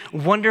be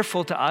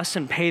wonderful to us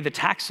and pay the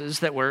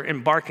taxes that we're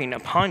embarking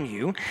upon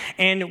you,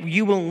 and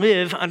you will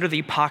live under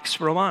the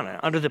Pax Romana,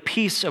 under the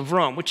peace of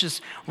Rome, which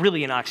is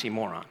really an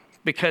oxymoron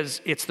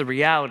because it's the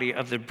reality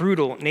of the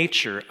brutal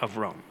nature of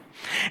Rome.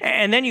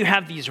 And then you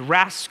have these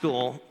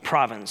rascal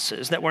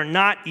provinces that were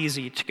not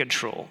easy to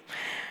control,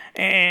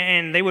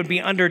 and they would be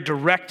under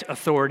direct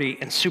authority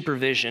and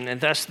supervision,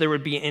 and thus there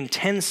would be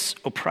intense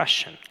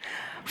oppression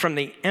from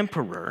the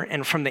emperor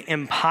and from the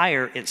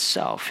empire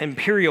itself,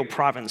 imperial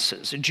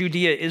provinces.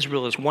 Judea,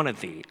 Israel is one of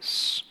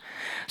these.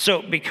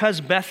 So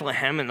because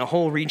Bethlehem and the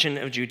whole region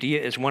of Judea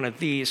is one of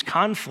these,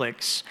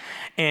 conflicts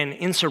and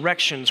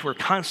insurrections were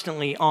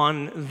constantly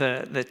on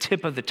the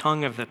tip of the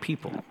tongue of the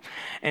people.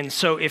 And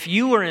so if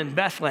you were in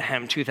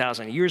Bethlehem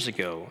 2,000 years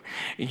ago,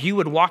 you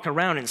would walk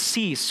around and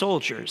see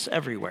soldiers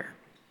everywhere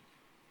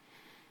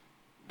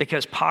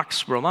because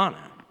Pax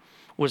Romana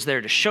was there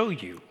to show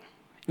you,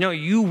 no,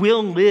 you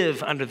will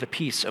live under the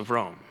peace of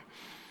Rome.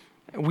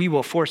 We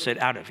will force it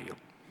out of you.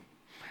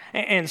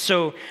 And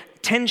so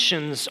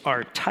tensions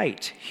are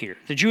tight here.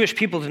 The Jewish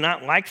people did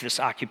not like this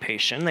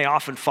occupation. They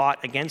often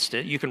fought against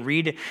it. You can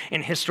read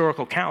in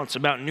historical accounts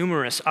about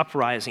numerous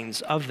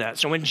uprisings of that.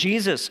 So when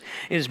Jesus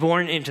is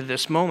born into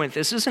this moment,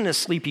 this isn't a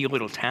sleepy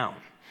little town.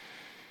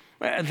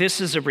 This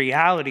is a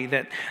reality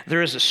that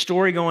there is a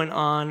story going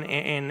on,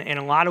 and in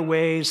a lot of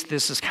ways,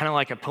 this is kind of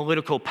like a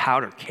political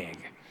powder keg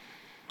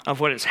of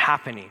what is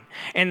happening.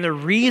 And the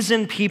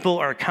reason people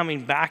are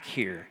coming back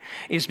here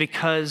is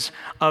because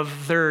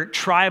of their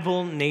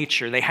tribal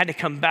nature. They had to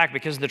come back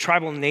because of the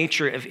tribal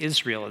nature of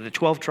Israel, the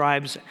 12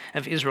 tribes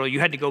of Israel. You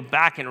had to go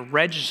back and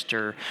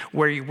register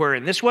where you were.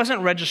 And this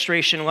wasn't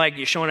registration like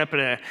you showing up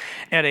at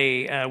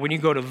a when you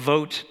go to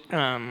vote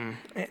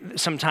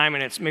sometime,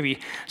 and it's maybe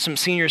some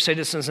senior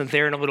citizens and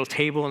there in a little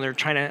table, and they're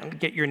trying to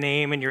get your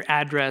name and your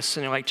address,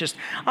 and they're like, just,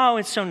 oh,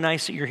 it's so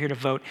nice that you're here to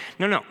vote.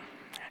 No.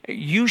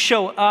 You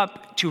show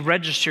up to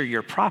register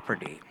your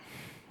property.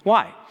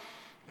 Why?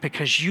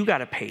 Because you got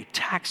to pay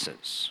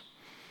taxes.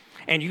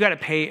 And you got to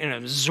pay an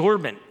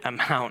absorbent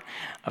amount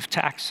of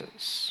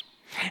taxes.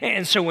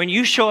 And so when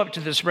you show up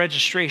to this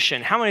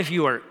registration, how many of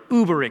you are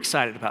uber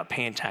excited about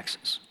paying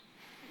taxes?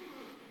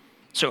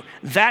 So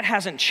that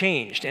hasn't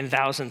changed in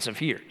thousands of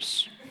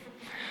years.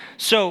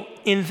 So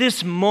in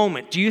this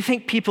moment, do you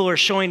think people are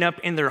showing up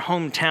in their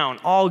hometown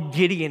all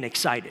giddy and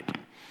excited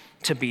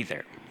to be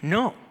there?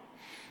 No.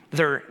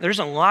 There's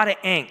a lot of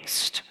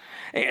angst.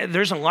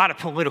 There's a lot of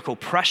political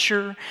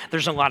pressure.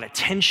 There's a lot of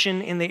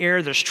tension in the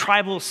air. There's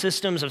tribal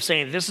systems of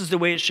saying this is the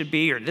way it should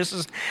be or this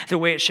is the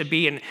way it should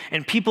be,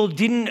 and people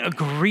didn't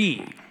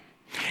agree.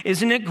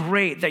 Isn't it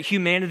great that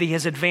humanity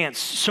has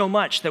advanced so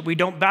much that we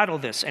don't battle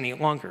this any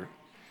longer?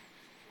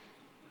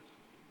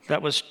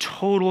 That was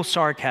total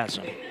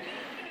sarcasm.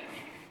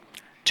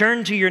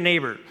 Turn to your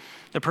neighbor,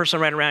 the person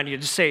right around you,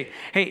 just say,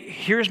 hey,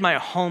 here's my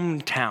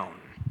hometown.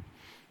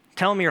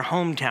 Tell them your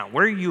hometown.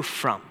 Where are you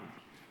from?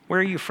 Where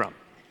are you from?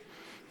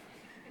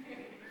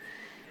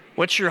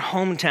 What's your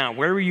hometown?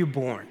 Where were you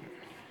born?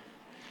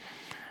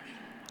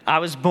 I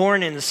was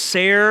born in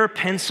Sayre,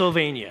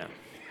 Pennsylvania.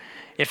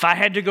 If I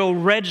had to go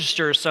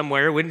register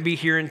somewhere, it wouldn't be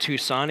here in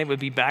Tucson. It would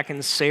be back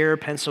in Sayre,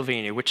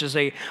 Pennsylvania, which is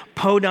a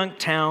podunk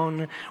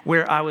town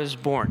where I was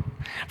born.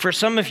 For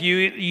some of you,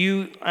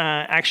 you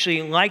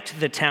actually liked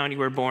the town you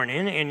were born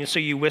in, and so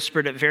you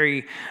whispered it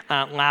very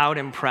loud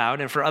and proud.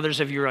 And for others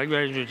of you, you're like,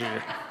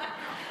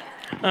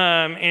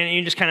 and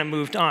you just kind of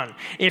moved on.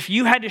 If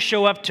you had to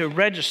show up to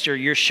register,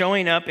 you're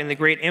showing up in the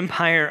great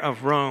empire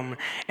of Rome,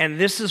 and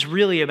this is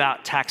really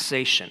about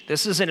taxation.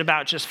 This isn't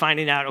about just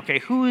finding out, okay,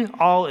 who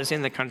all is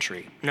in the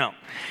country. No.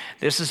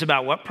 This is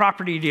about what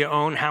property do you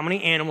own, how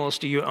many animals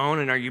do you own,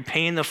 and are you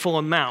paying the full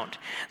amount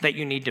that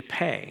you need to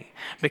pay?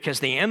 Because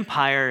the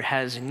empire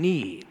has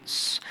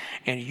needs,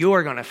 and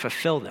you're going to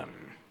fulfill them.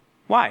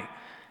 Why?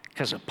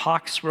 Because of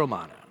Pax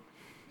Romana,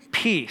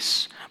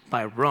 peace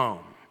by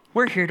Rome.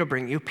 We're here to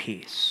bring you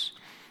peace.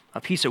 A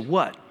piece of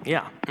what?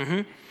 Yeah.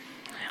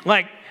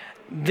 Like,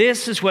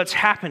 this is what's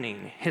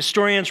happening.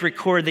 Historians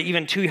record that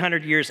even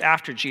 200 years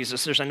after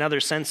Jesus, there's another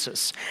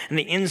census. And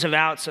the ins and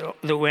outs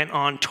that went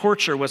on,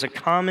 torture was a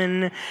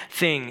common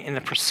thing in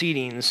the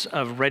proceedings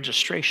of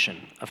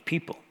registration of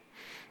people.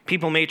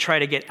 People may try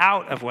to get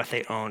out of what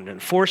they owned,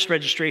 and forced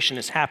registration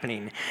is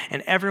happening,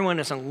 and everyone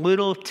is a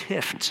little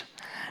tiffed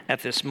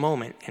at this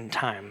moment in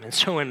time. And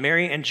so when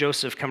Mary and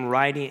Joseph come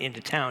riding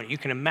into town, you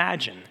can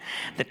imagine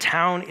the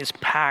town is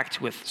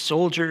packed with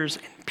soldiers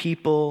and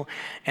people,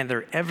 and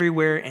they're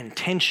everywhere, and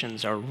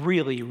tensions are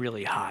really,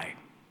 really high.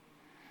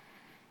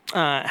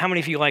 How many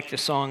of you like the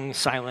song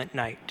Silent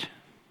Night?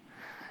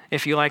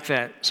 If you like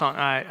that song,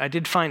 I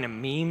did find a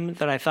meme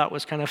that I thought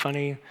was kind of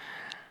funny.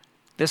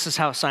 This is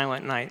how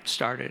Silent Night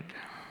started.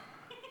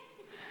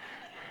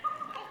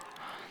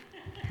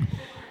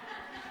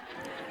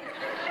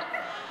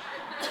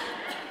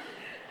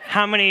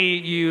 How many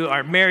of you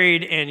are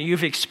married and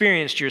you've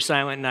experienced your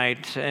silent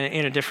night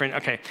in a different,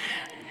 okay,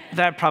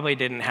 that probably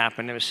didn't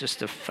happen. It was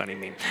just a funny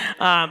meme.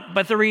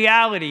 But the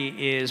reality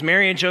is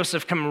Mary and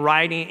Joseph come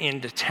riding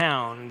into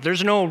town.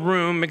 There's no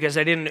room because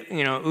they didn't,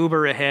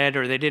 Uber ahead,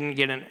 or they didn't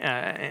get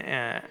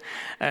an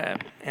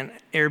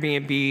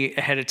Airbnb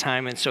ahead of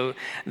time. And so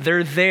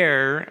they're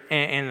there,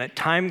 and the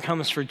time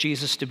comes for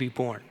Jesus to be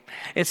born.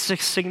 It's a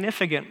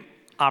significant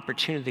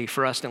opportunity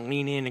for us to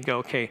lean in and go,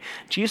 okay,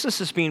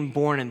 Jesus is being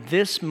born in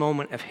this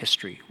moment of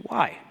history.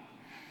 Why?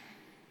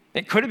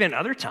 It could have been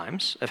other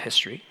times of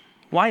history.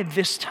 Why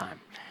this time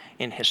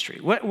in history?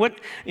 What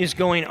is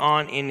going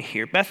on in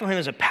here? Bethlehem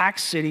is a packed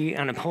city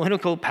on a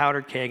political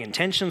powder keg, and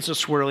tensions are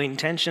swirling,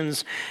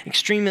 tensions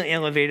extremely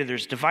elevated.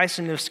 There's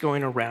divisiveness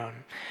going around.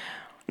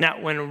 Now,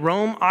 when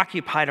Rome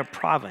occupied a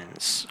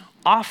province,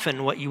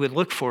 often what you would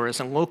look for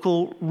is a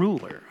local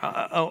ruler,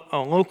 a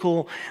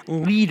local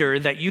leader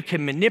that you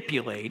can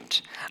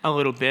manipulate a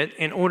little bit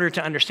in order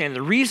to understand.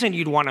 The reason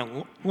you'd want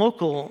a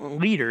local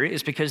leader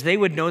is because they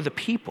would know the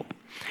people.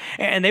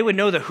 And they would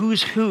know the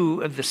who's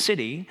who of the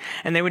city,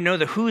 and they would know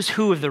the who's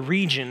who of the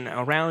region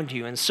around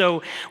you. And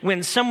so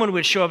when someone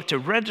would show up to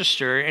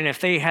register, and if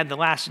they had the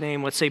last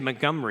name, let's say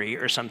Montgomery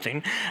or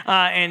something,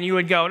 and you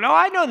would go, no,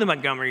 I know the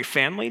Montgomery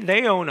family.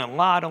 They own a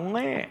lot of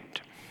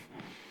land.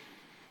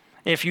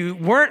 If you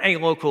weren't a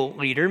local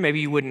leader, maybe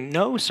you wouldn't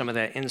know some of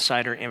that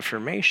insider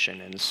information.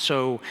 And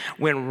so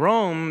when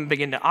Rome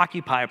began to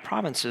occupy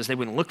provinces, they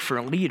would look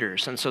for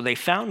leaders. And so they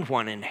found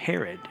one in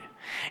Herod.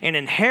 And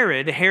in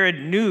Herod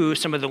knew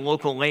some of the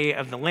local lay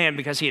of the land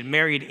because he had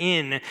married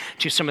in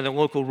to some of the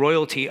local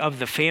royalty of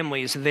the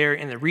families there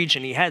in the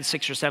region. He had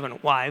 6 or 7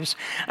 wives.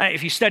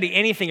 If you study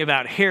anything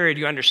about Herod,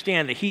 you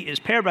understand that he is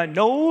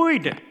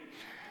paranoid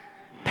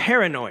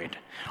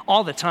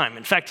all the time.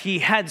 In fact, he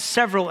had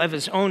several of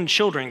his own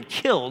children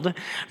killed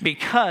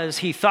because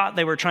he thought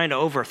they were trying to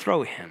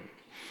overthrow him.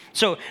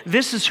 So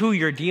this is who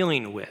you're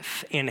dealing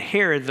with in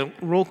Herod, the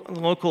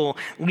local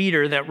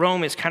leader that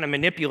Rome is kind of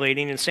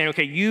manipulating and saying,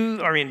 okay,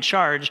 you are in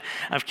charge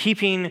of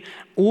keeping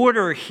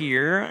order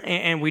here,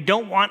 and we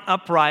don't want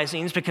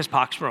uprisings because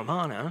Pax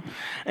Romana,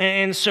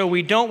 and so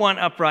we don't want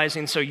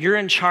uprisings, so you're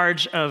in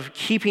charge of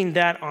keeping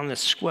that on the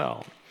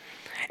swell.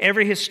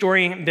 Every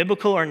historian,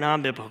 biblical or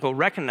non-biblical,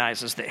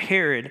 recognizes that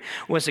Herod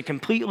was a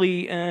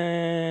completely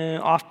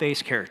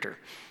off-base character,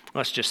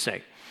 let's just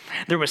say.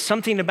 There was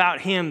something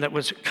about him that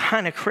was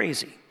kind of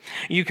crazy.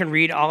 You can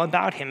read all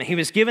about him. He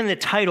was given the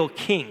title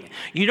king.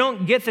 You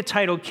don't get the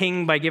title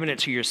king by giving it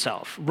to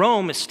yourself.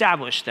 Rome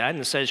established that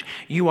and says,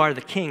 you are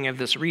the king of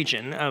this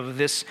region, of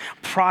this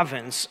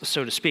province,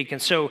 so to speak.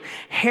 And so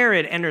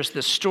Herod enters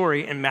the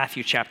story in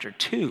Matthew chapter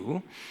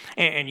 2,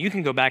 and you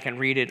can go back and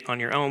read it on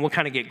your own. We'll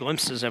kind of get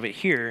glimpses of it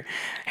here.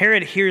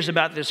 Herod hears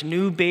about this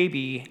new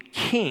baby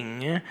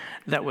king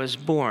that was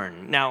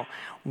born. Now,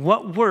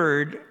 what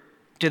word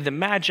did the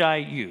Magi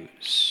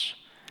use?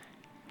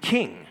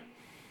 King.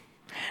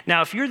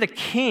 Now, if you're the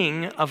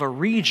king of a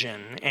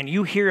region and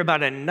you hear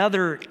about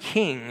another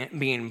king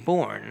being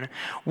born,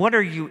 what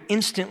are you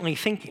instantly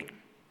thinking?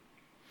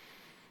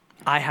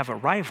 I have a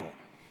rival.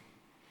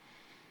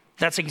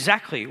 That's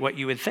exactly what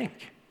you would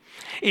think.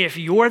 If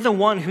you're the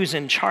one who's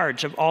in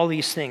charge of all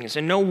these things,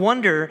 and no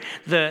wonder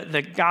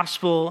the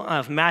Gospel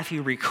of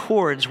Matthew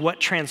records what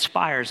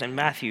transpires in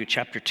Matthew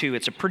chapter 2.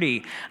 It's a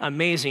pretty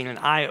amazing and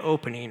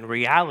eye-opening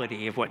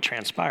reality of what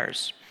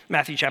transpires.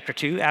 Matthew chapter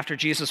 2, after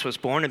Jesus was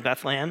born in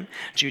Bethlehem,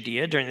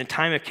 Judea, during the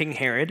time of King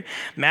Herod,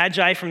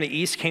 Magi from the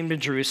east came to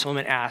Jerusalem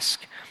and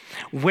asked,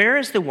 where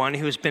is the one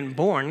who has been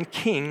born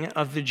king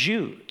of the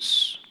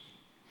Jews?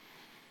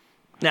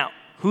 Now,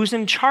 who's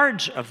in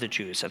charge of the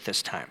Jews at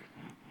this time?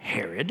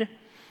 Herod.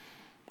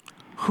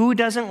 Who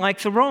doesn't like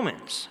the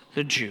Romans?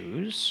 The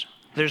Jews.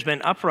 There's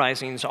been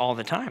uprisings all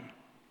the time.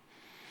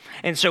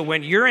 And so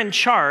when you're in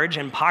charge,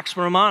 and Pax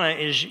Romana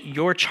is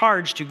your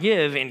charge to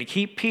give and to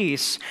keep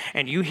peace,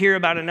 and you hear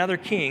about another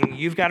king,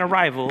 you've got a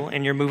rival,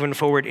 and you're moving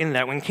forward in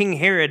that. When King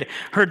Herod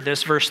heard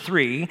this, verse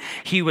 3,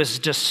 he was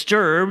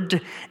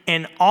disturbed,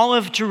 and all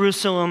of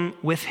Jerusalem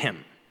with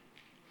him.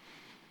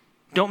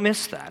 Don't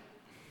miss that.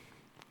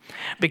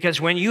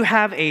 Because when you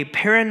have a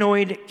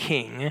paranoid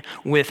king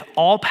with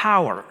all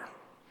power,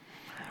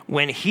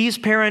 when he's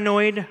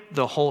paranoid,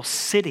 the whole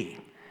city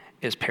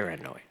is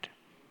paranoid.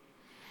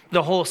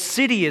 The whole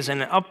city is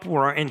in an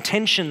uproar and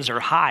tensions are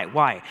high.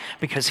 Why?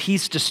 Because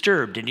he's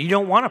disturbed. And you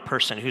don't want a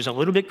person who's a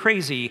little bit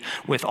crazy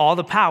with all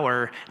the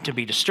power to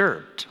be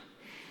disturbed.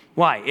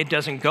 Why? It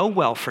doesn't go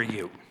well for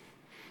you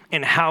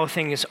and how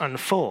things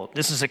unfold.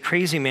 This is a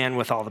crazy man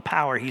with all the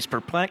power. He's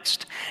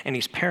perplexed and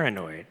he's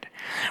paranoid.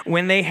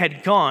 When they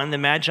had gone, the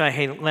Magi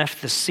had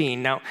left the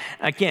scene. Now,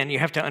 again, you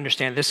have to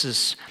understand this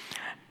is...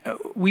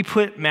 we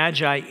put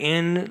Magi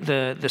in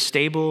the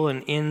stable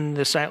and in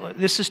the silo.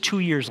 This is 2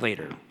 years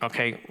later,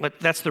 okay?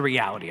 That's the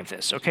reality of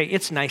this, okay?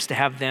 It's nice to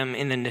have them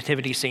in the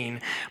nativity scene,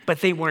 but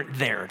they weren't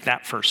there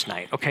that first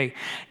night, okay?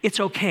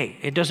 It's okay.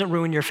 It doesn't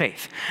ruin your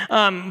faith.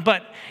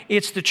 But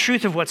it's the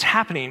truth of what's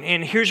happening,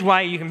 and here's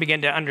why you can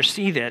begin to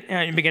see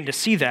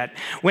that.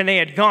 When they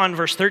had gone,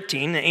 verse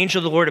 13, the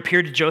angel of the Lord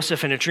appeared to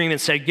Joseph in a dream and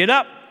said, get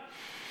up.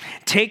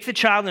 Take the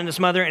child and his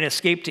mother and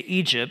escape to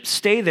Egypt.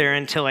 Stay there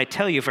until I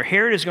tell you, for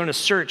Herod is going to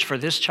search for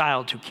this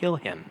child to kill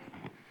him.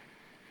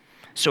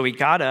 So he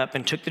got up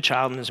and took the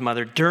child and his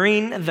mother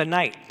during the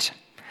night.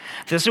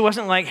 This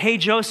wasn't like, hey,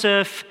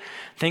 Joseph,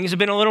 things have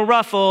been a little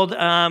ruffled.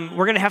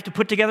 We're going to have to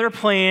put together a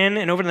plan,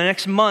 and over the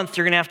next month,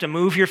 you're going to have to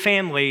move your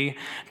family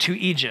to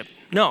Egypt.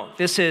 No,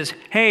 this is,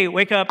 hey,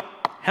 wake up.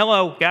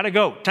 Hello, got to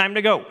go. Time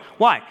to go.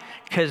 Why?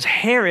 Because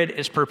Herod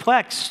is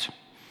perplexed.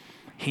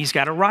 He's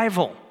got a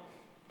rival.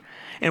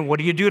 And what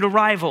do you do to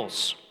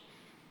rivals?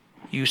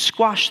 You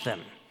squash them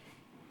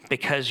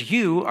because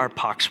you are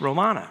Pax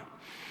Romana.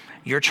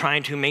 You're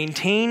trying to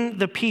maintain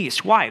the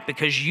peace. Why?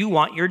 Because you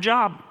want your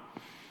job.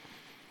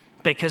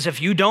 Because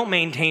if you don't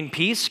maintain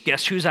peace,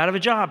 guess who's out of a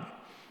job?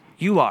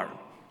 You are.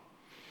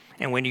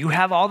 And when you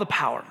have all the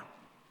power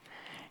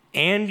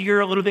and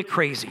you're a little bit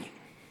crazy,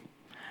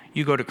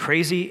 you go to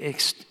crazy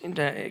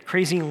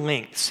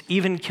lengths,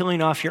 even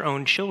killing off your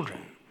own children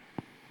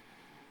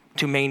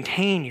to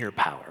maintain your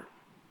power.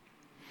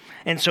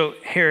 And so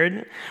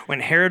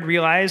when Herod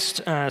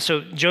realized,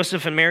 so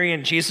Joseph and Mary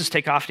and Jesus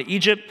take off to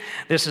Egypt.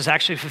 This is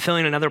actually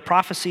fulfilling another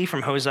prophecy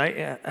from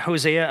Hosea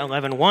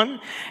 11:1.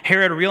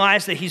 Herod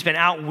realized that he's been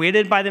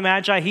outwitted by the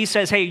Magi. He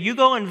says, hey, you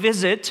go and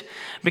visit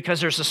because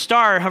there's a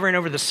star hovering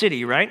over the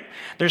city, right?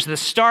 There's the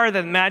star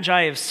that the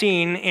Magi have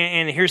seen,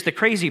 and here's the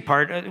crazy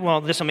part.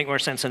 Well, this will make more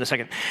sense in a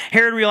second.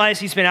 Herod realized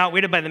he's been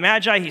outwitted by the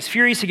Magi. He's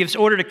furious. He gives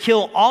order to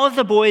kill all of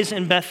the boys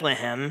in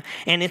Bethlehem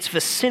and its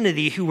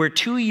vicinity who were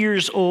 2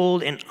 years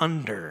old and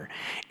under,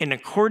 in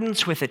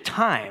accordance with the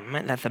time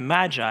that the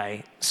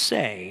Magi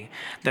say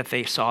that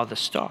they saw the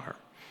star.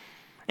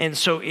 And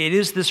so it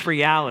is this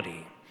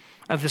reality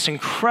of this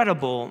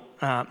incredible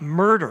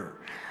murder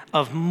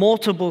of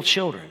multiple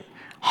children,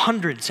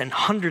 hundreds and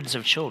hundreds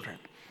of children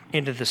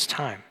into this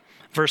time.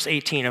 Verse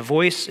 18, a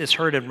voice is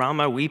heard in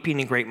Ramah, weeping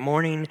in great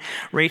mourning,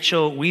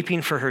 Rachel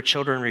weeping for her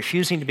children,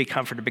 refusing to be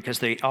comforted because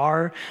they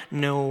are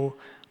no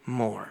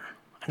more.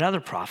 Another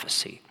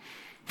prophecy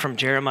from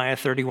Jeremiah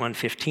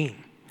 31:15.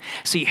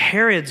 See,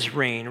 Herod's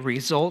reign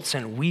results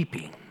in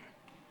weeping.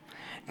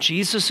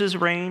 Jesus'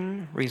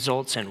 reign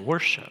results in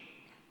worship.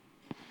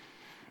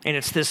 And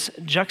it's this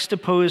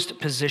juxtaposed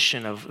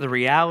position of the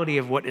reality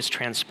of what is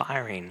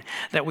transpiring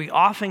that we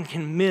often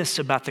can miss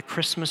about the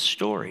Christmas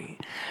story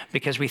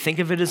because we think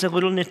of it as a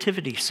little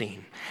nativity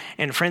scene.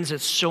 And friends,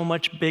 it's so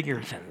much bigger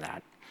than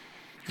that.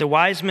 The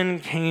wise men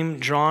came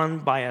drawn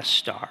by a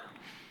star.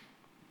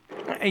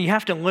 You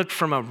have to look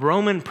from a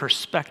Roman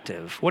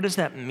perspective. What does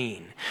that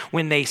mean?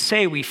 When they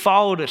say we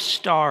followed a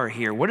star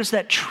here, what does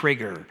that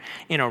trigger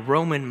in a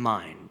Roman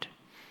mind?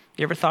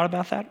 You ever thought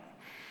about that?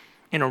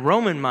 In a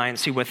Roman mind,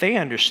 see, what they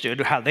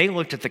understood, how they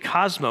looked at the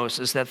cosmos,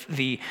 is that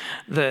the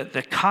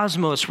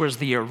cosmos was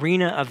the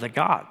arena of the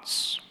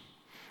gods.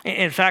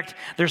 In fact,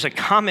 there's a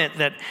comet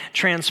that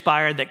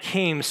transpired that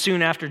came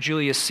soon after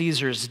Julius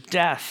Caesar's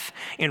death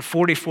in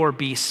 44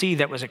 BC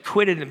that was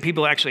acquitted, and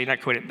people actually not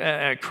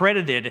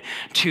credited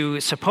to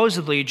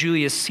supposedly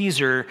Julius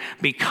Caesar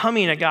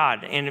becoming a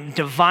god in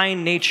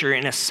divine nature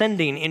and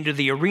ascending into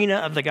the arena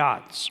of the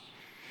gods.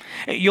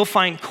 You'll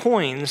find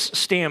coins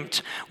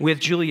stamped with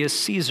Julius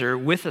Caesar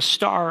with a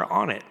star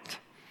on it.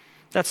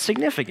 That's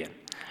significant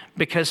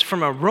because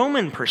from a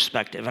Roman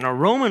perspective and a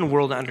Roman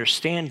world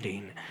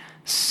understanding,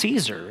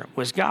 Caesar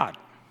was God.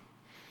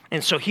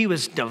 And so he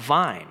was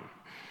divine.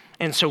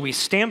 And so we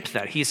stamped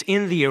that. He's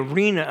in the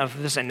arena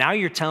of this. And now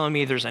you're telling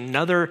me there's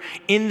another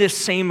in this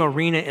same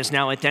arena is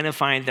now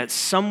identifying that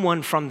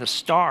someone from the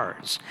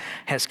stars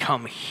has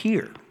come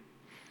here.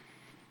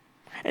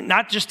 And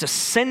not just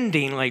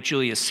ascending like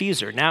Julius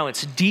Caesar, now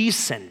it's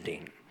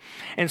descending.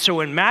 And so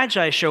when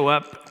Magi show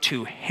up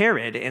to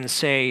Herod and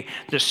say,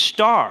 the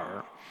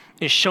star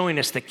is showing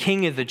us the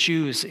King of the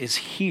Jews is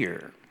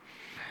here,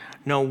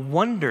 no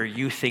wonder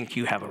you think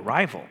you have a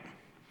rival.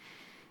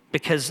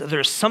 Because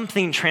there's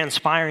something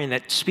transpiring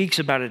that speaks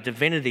about a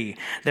divinity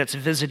that's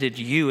visited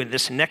you, and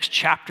this next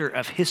chapter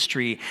of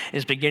history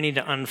is beginning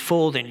to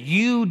unfold, and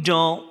you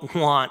don't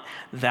want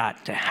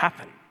that to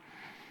happen.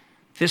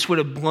 This would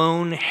have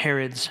blown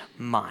Herod's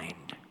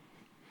mind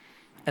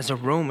as a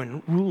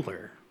Roman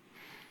ruler.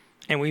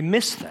 And we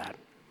miss that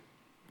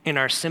in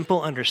our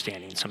simple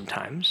understanding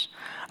sometimes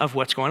of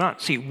what's going on.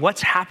 See,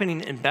 what's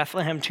happening in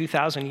Bethlehem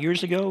 2,000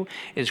 years ago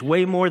is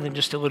way more than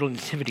just a little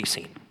nativity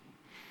scene.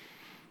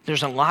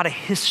 There's a lot of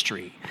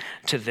history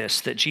to this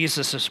that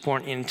Jesus is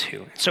born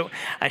into. So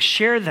I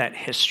share that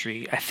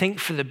history, I think,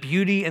 for the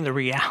beauty and the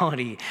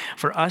reality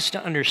for us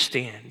to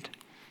understand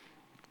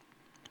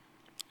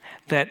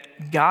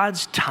that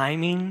God's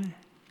timing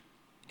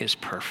is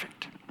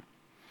perfect.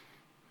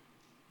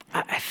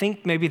 I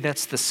think maybe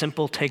that's the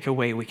simple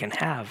takeaway we can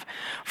have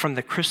from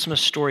the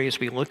Christmas story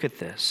as we look at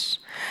this,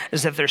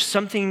 is that there's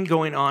something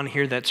going on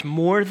here that's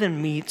more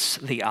than meets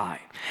the eye.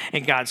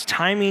 And God's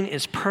timing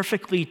is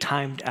perfectly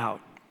timed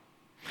out.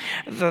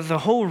 The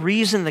whole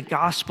reason the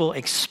gospel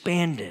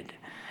expanded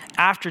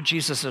after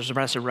Jesus'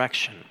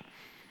 resurrection,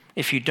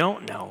 if you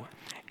don't know,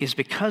 is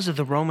because of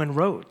the Roman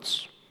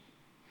roads.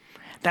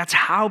 That's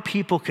how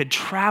people could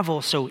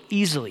travel so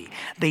easily.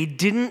 They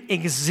didn't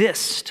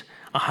exist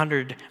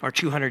 100 or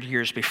 200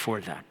 years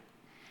before that.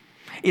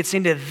 It's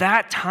into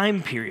that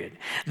time period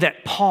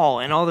that Paul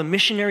and all the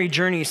missionary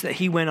journeys that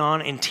he went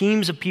on and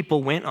teams of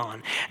people went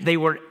on, they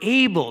were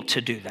able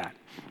to do that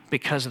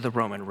because of the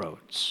Roman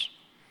roads.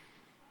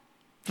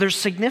 There's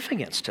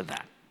significance to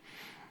that.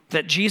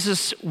 That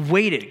Jesus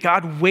waited,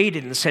 God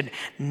waited and said,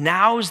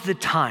 now's the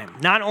time.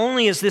 Not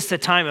only is this the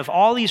time of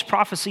all these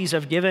prophecies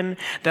I've given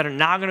that are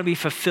now going to be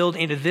fulfilled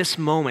into this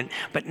moment,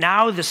 but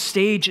now the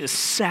stage is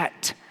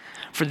set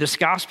for this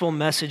gospel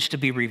message to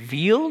be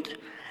revealed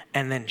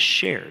and then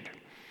shared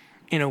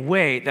in a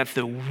way that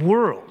the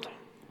world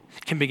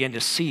can begin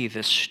to see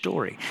this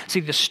story.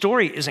 See, the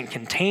story isn't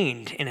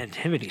contained in a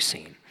nativity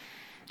scene.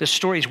 The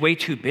story is way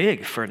too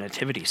big for a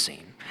nativity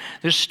scene.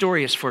 This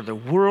story is for the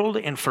world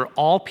and for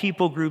all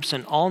people groups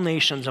and all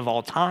nations of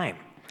all time.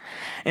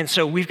 And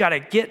so we've got to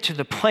get to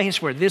the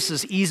place where this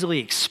is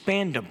easily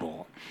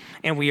expandable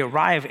and we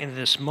arrive in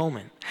this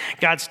moment.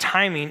 God's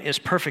timing is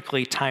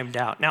perfectly timed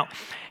out. Now,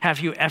 have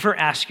you ever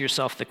asked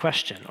yourself the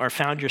question or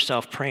found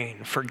yourself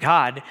praying for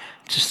God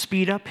to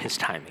speed up his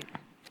timing?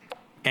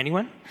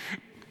 Anyone?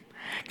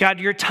 God,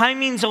 your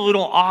timing's a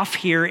little off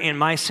here in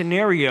my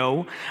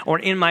scenario or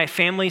in my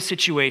family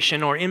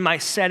situation or in my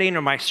setting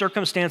or my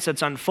circumstance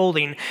that's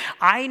unfolding.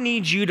 I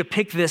need you to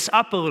pick this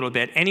up a little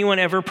bit. Anyone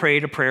ever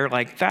prayed a prayer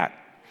like that?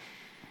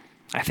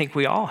 I think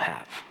we all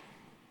have.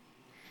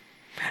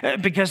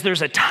 Because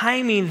there's a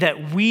timing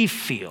that we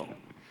feel.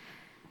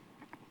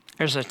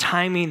 There's a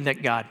timing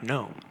that God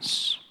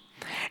knows.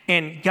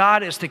 And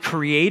God is the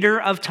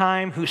creator of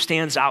time, who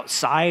stands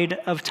outside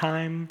of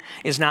time,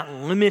 is not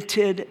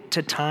limited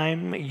to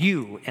time.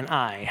 You and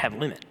I have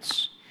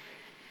limits.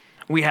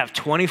 We have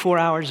 24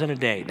 hours in a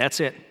day. That's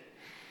it.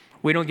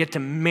 We don't get to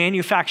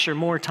manufacture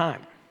more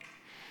time.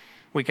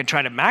 We can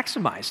try to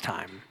maximize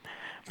time,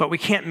 but we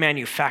can't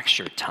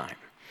manufacture time.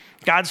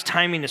 God's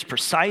timing is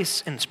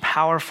precise and it's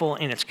powerful,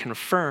 and it's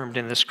confirmed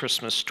in this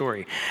Christmas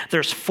story.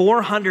 There's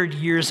 400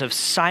 years of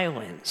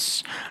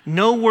silence,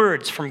 no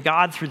words from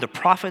God through the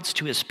prophets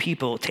to his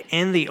people to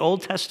end the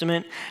Old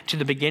Testament to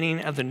the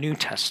beginning of the New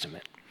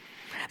Testament.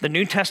 The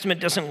New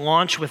Testament doesn't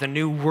launch with a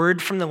new word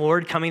from the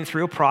Lord coming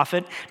through a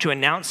prophet to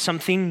announce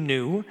something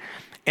new.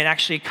 It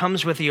actually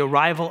comes with the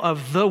arrival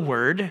of the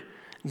Word,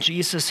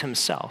 Jesus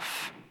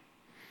himself.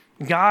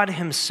 God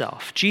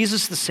himself,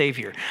 Jesus the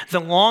Savior, the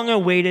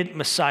long-awaited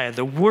Messiah,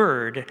 the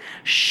Word,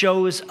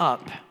 shows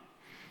up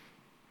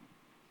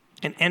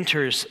and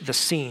enters the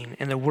scene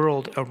and the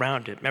world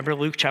around it. Remember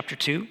Luke chapter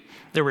 2?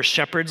 There were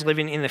shepherds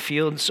living in the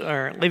fields,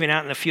 or living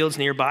out in the fields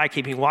nearby,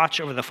 keeping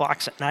watch over the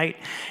flocks at night.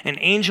 An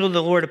angel of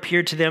the Lord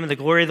appeared to them, and the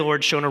glory of the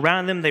Lord shone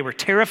around them. They were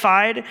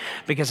terrified,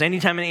 because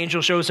anytime an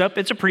angel shows up,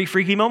 it's a pretty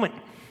freaky moment.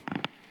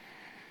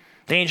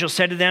 The angel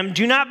said to them,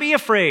 "Do not be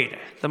afraid."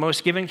 The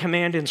most given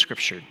command in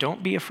Scripture.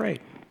 Don't be afraid.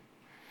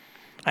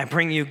 I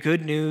bring you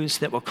good news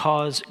that will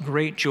cause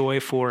great joy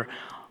for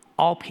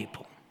all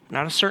people.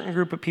 Not a certain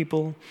group of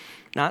people,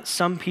 not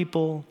some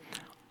people,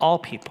 all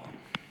people.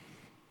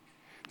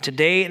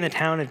 Today in the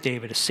town of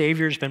David, a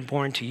Savior has been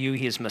born to you.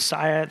 He is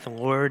Messiah, the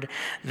Lord.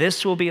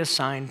 This will be a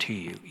sign to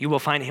you. You will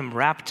find him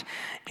wrapped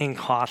in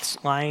cloths,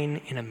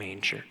 lying in a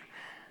manger.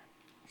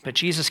 But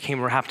Jesus came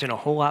wrapped in a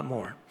whole lot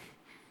more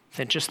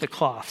than just the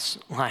cloths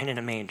lying in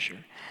a manger.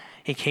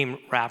 He came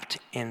wrapped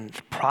in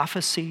the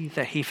prophecy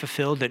that he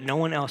fulfilled that no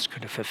one else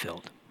could have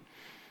fulfilled.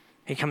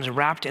 He comes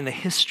wrapped in the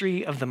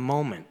history of the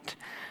moment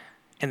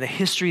and the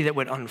history that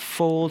would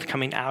unfold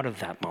coming out of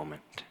that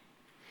moment.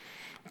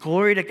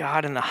 Glory to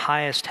God in the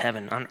highest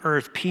heaven, on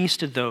earth peace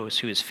to those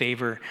who his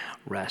favor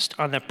rest.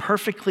 On the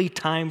perfectly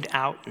timed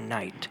out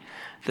night,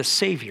 the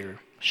Savior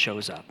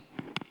shows up.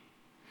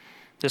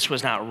 This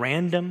was not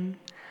random.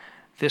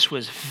 This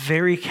was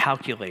very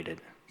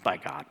calculated by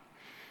God.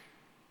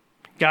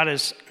 God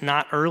is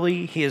not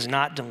early, he is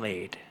not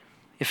delayed.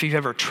 If you've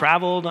ever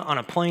traveled on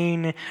a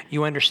plane,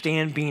 you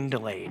understand being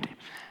delayed.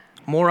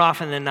 More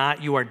often than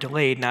not, you are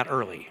delayed, not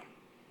early,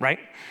 right?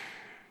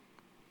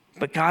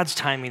 But God's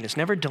timing is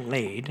never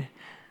delayed,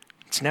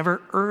 it's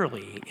never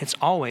early, it's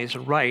always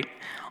right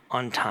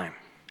on time.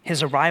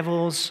 His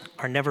arrivals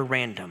are never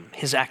random.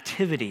 His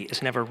activity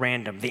is never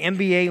random. The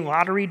NBA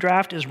lottery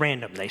draft is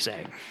random, they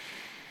say.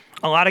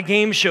 A lot of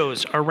game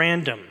shows are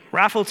random.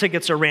 Raffle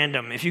tickets are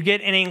random. If you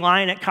get in a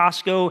line at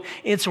Costco,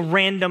 it's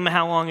random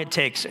how long it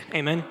takes.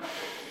 Amen?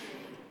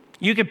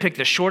 You could pick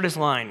the shortest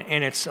line,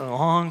 and it's a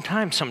long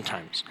time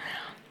sometimes.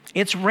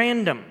 It's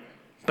random,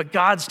 but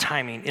God's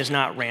timing is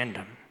not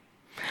random.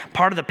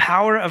 Part of the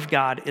power of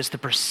God is the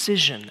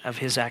precision of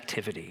his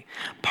activity.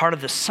 Part of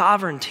the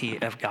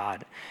sovereignty of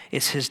God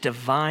is his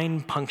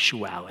divine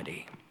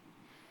punctuality.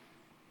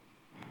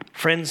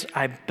 Friends,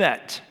 I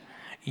bet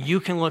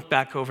you can look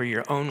back over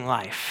your own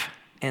life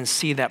and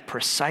see that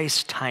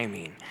precise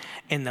timing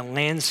in the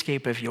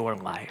landscape of your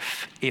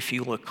life if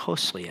you look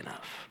closely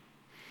enough.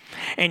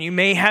 And you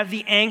may have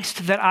the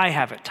angst that I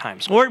have at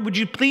times. Lord, would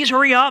you please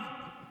hurry up?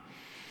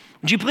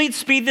 Would you please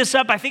speed this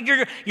up? I think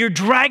you're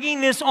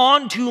dragging this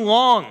on too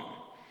long.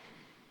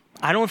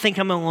 I don't think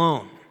I'm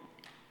alone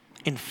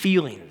in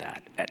feeling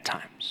that at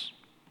times.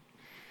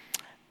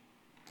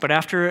 But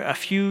after a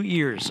few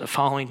years of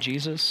following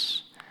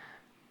Jesus,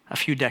 a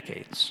few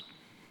decades,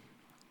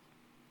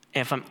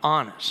 if I'm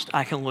honest,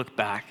 I can look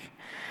back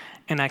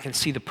and I can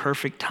see the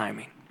perfect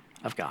timing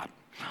of God,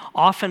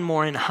 often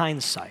more in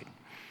hindsight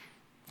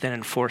than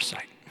in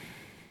foresight.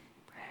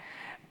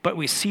 But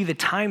we see the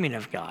timing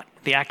of God,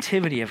 the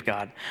activity of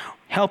God,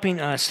 helping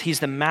us. He's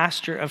the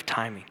master of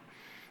timing,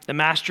 the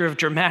master of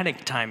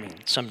dramatic timing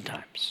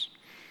sometimes.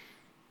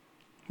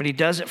 But he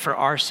does it for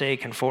our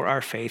sake and for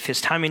our faith. His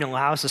timing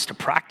allows us to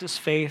practice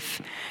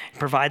faith,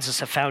 provides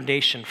us a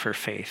foundation for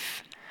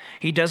faith.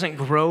 He doesn't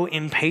grow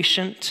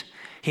impatient.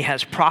 He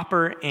has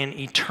proper and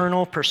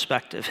eternal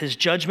perspective. His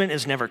judgment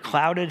is never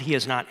clouded. He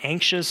is not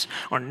anxious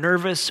or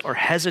nervous or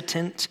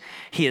hesitant.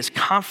 He is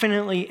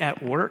confidently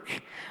at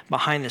work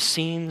behind the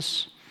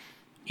scenes,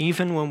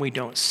 even when we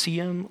don't see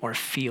him or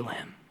feel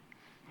him.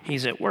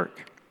 He's at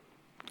work.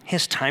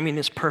 His timing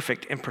is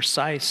perfect and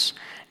precise,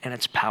 and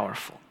it's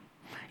powerful.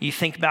 You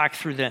think back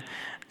through the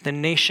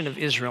nation of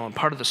Israel and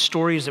part of the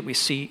stories that we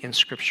see in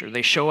Scripture.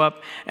 They show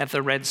up at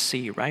the Red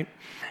Sea, right?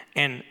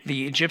 And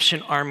the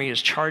Egyptian army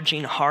is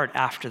charging hard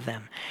after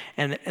them.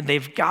 And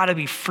they've got to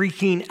be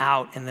freaking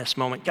out in this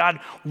moment. God,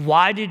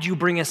 why did you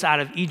bring us out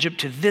of Egypt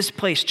to this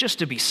place just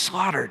to be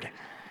slaughtered?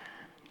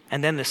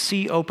 And then the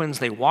sea opens,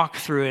 they walk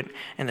through it,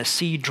 and the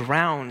sea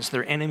drowns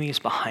their enemies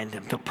behind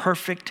them. The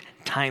perfect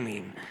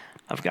timing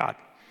of God.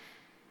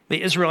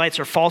 The Israelites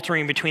are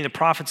faltering between the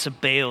prophets of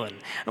Baal and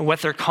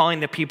what they're calling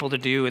the people to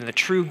do and the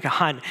true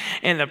God.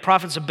 And the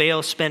prophets of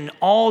Baal spend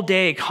all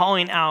day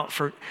calling out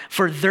for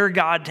their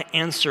God to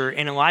answer.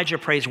 And Elijah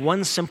prays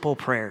one simple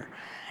prayer.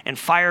 And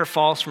fire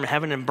falls from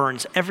heaven and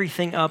burns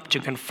everything up to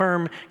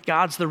confirm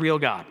God's the real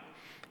God.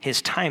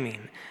 His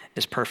timing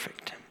is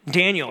perfect.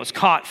 Daniel is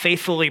caught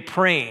faithfully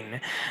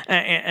praying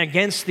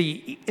against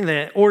the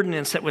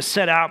ordinance that was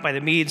set out by the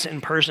Medes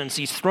and Persians.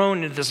 He's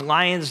thrown into this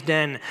lion's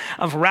den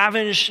of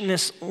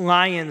ravenous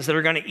lions that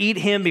are going to eat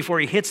him before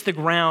he hits the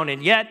ground,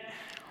 and yet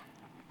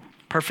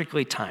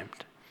perfectly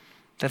timed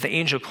that the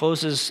angel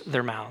closes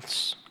their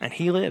mouths, and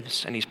he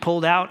lives, and he's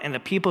pulled out, and the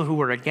people who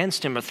were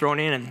against him are thrown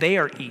in, and they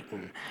are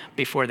eaten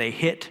before they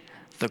hit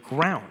the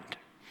ground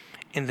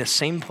in the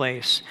same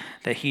place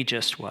that he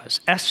just was.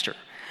 Esther,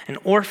 an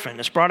orphan,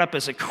 is brought up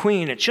as a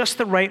queen at just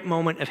the right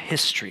moment of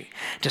history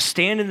to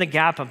stand in the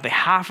gap on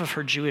behalf of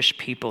her Jewish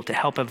people to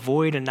help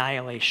avoid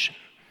annihilation.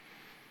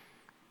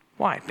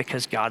 Why?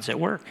 Because God's at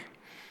work,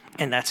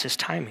 and that's his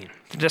timing.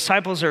 The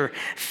disciples are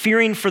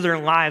fearing for their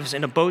lives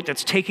in a boat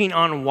that's taking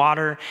on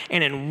water,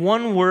 and in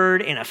one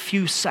word, in a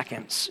few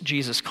seconds,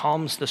 Jesus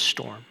calms the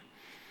storm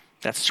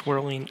that's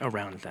swirling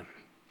around them.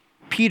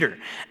 Peter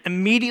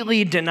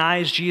immediately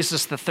denies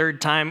Jesus the third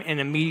time and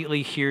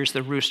immediately hears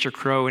the rooster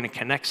crow, and it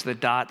connects the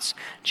dots.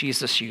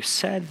 Jesus, you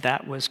said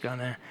that was going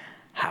to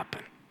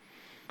happen.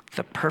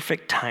 The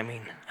perfect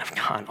timing of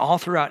God all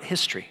throughout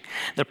history.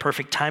 The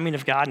perfect timing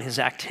of God and his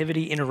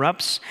activity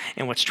interrupts,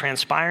 and what's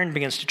transpiring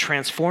begins to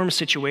transform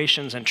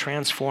situations and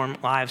transform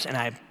lives. And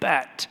I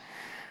bet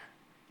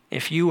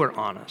if you were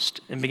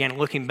honest and began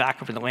looking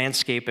back over the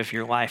landscape of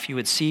your life, you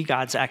would see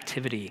God's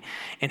activity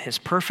in his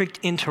perfect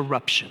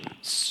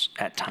interruptions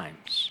at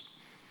times,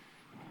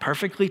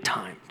 perfectly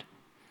timed,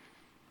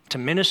 to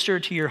minister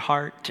to your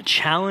heart, to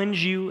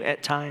challenge you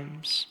at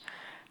times,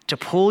 to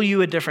pull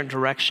you a different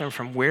direction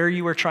from where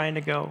you were trying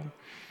to go.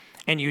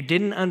 And you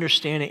didn't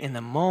understand it in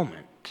the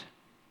moment,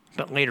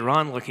 but later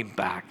on looking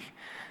back,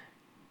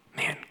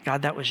 man,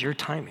 God, that was your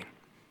timing.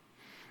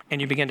 And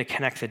you begin to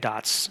connect the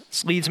dots.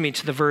 This leads me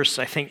to the verse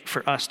I think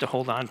for us to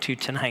hold on to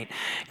tonight.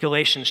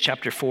 Galatians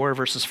chapter 4,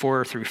 verses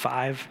 4 through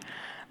 5.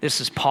 This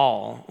is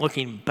Paul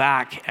looking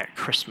back at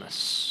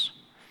Christmas.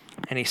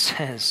 And he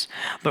says,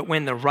 but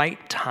when the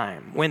right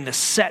time, when the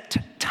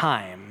set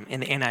time, in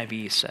the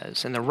NIV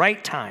says, in the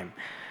right time,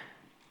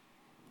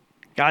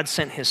 God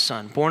sent his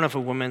son, born of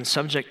a woman,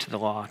 subject to the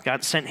law.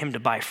 God sent him to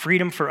buy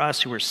freedom for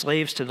us who were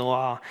slaves to the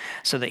law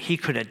so that he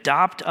could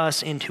adopt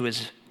us into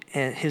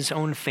his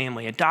own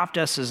family, adopt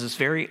us as his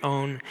very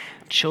own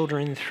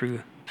children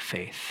through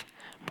faith.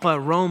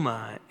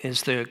 Pleroma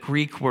is the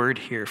Greek word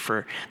here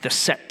for the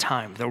set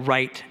time, the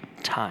right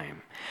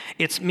time.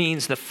 It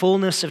means the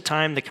fullness of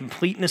time, the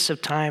completeness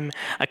of time,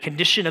 a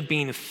condition of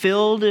being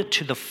filled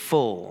to the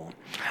full.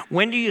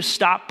 When do you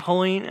stop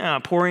pouring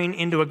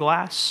into a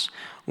glass?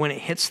 When it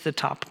hits the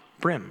top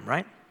brim,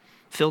 right?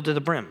 Filled to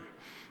the brim.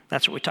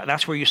 That's what we talk.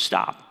 That's where you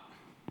stop,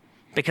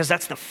 because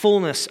that's the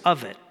fullness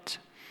of it.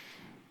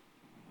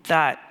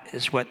 That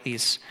is what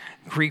these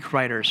Greek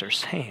writers are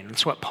saying.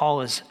 It's what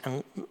Paul is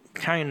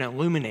trying to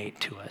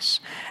illuminate to us.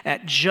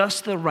 At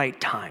just the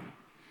right time,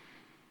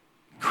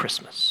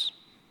 Christmas.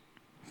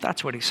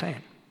 That's what he's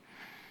saying.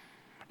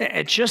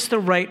 At just the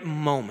right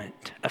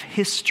moment of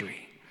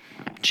history,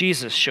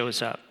 Jesus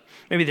shows up.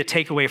 Maybe the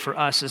takeaway for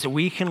us is that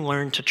we can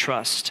learn to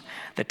trust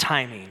the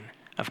timing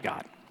of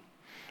God.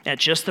 At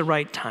just the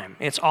right time.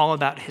 It's all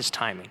about his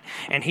timing.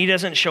 And he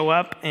doesn't show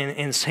up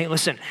and say,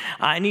 listen,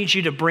 I need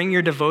you to bring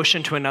your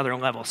devotion to another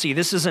level. See,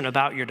 this isn't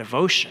about your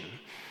devotion.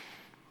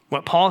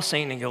 What Paul's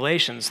saying in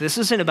Galatians, this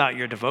isn't about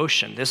your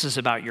devotion. This is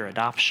about your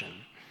adoption.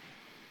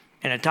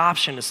 And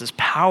adoption is this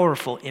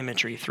powerful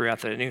imagery throughout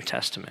the New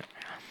Testament.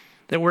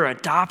 That we're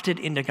adopted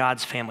into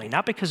God's family,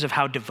 not because of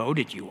how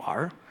devoted you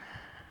are,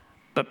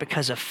 but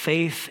because of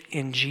faith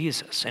in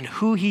Jesus and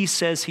who he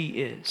says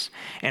he is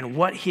and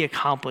what he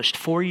accomplished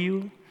for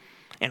you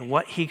and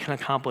what he can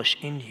accomplish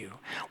in you.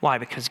 Why?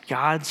 Because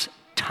God's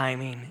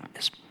timing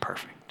is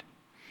perfect.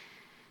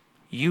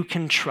 You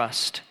can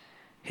trust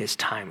his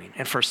timing.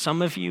 And for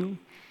some of you,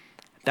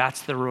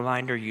 that's the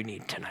reminder you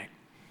need tonight.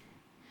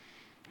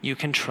 You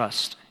can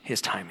trust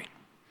his timing.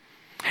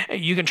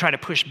 You can try to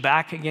push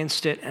back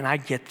against it, and I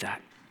get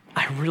that.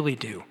 I really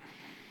do.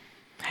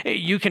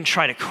 You can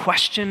try to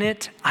question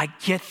it. I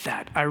get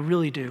that. I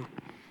really do.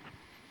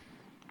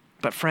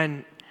 But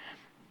friend,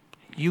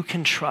 you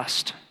can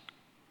trust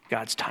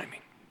God's timing.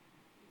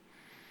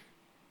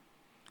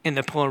 In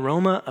the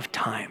pleroma of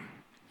time,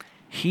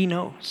 he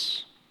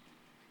knows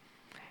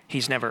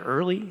He's never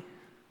early.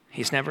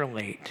 He's never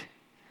late.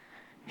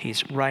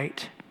 He's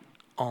right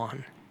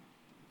on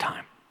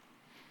time.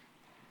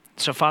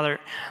 So, Father,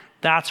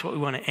 that's what we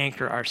want to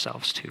anchor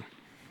ourselves to.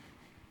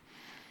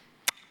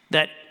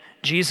 That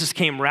Jesus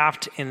came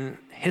wrapped in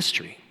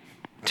history,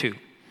 too.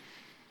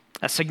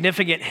 A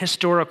significant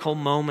historical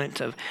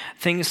moment of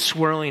things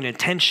swirling and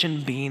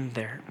tension being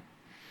there.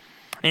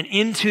 And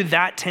into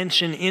that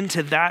tension,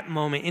 into that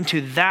moment,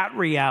 into that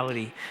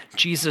reality,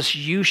 Jesus,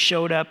 you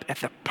showed up at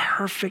the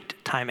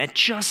perfect time, at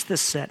just the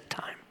set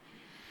time.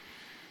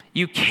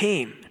 You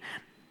came,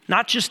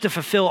 not just to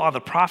fulfill all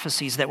the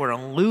prophecies that were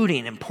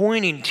alluding and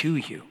pointing to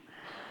you.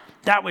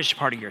 That was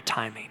part of your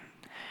timing.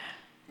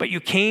 But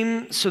you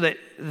came so that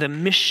the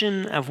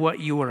mission of what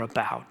you were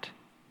about,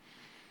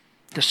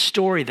 the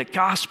story, the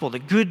gospel, the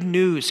good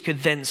news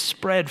could then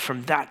spread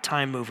from that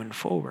time moving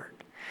forward.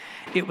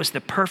 It was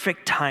the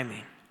perfect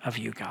timing of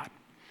you, God.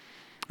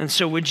 And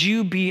so would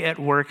you be at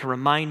work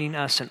reminding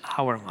us in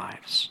our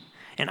lives,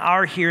 in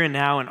our here and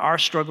now, in our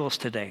struggles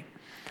today,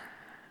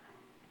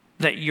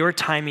 that your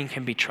timing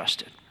can be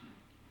trusted.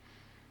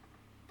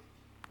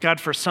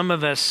 God, for some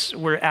of us,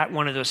 we're at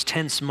one of those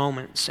tense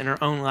moments in our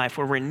own life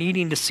where we're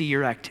needing to see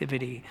your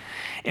activity,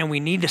 and we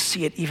need to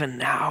see it even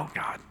now,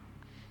 God.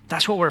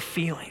 That's what we're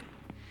feeling.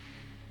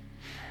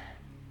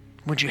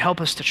 Would you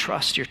help us to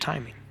trust your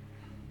timing?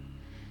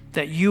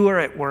 That you are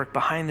at work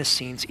behind the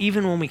scenes,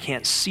 even when we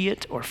can't see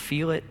it or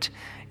feel it,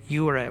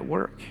 you are at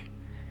work.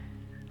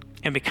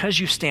 And because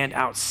you stand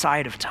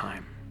outside of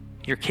time,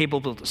 you're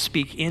capable to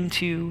speak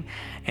into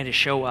and to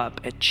show up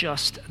at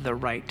just the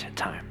right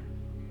time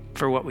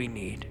for what we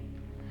need.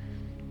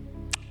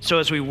 So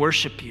as we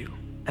worship you,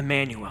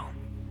 Emmanuel,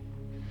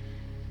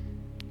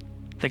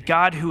 the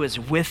God who is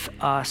with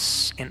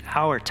us in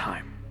our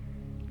time,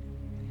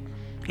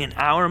 in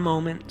our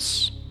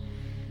moments,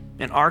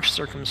 in our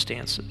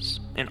circumstances,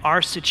 in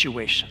our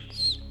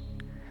situations,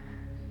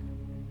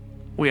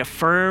 we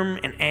affirm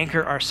and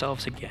anchor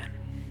ourselves again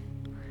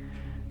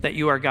that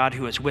you are God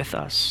who is with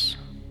us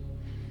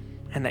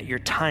and that your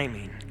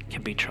timing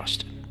can be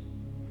trusted.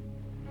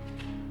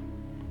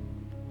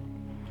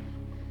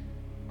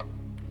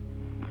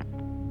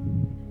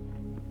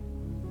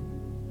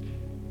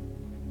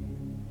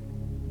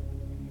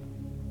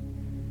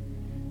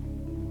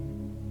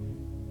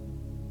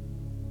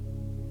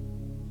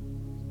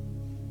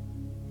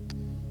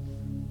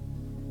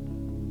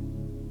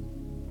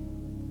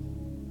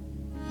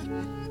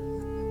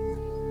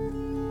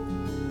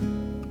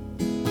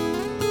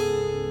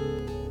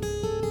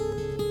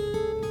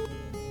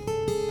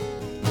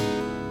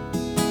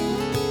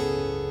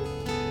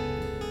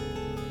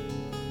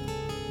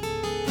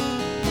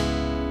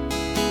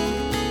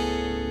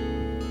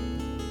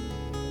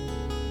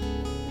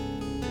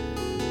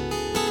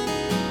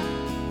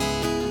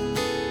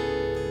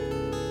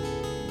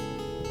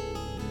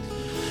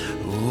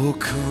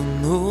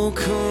 Oh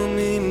come,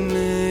 Emmanuel,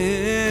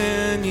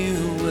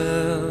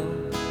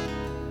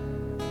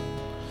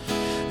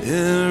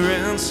 and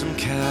ransom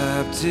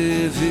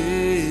captive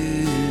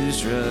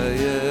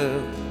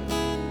Israel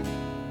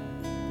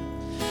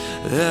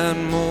that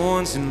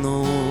mourns in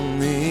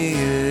lonely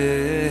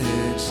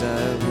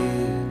exile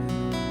here,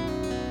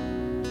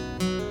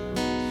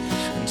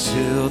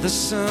 until the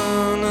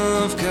Son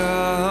of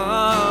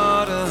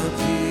God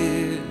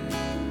appears.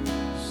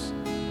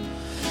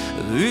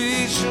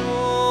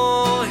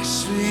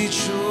 Rejoice,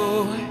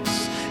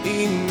 rejoice,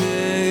 Emmanuel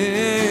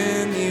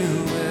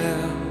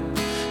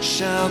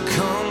shall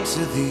come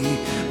to thee,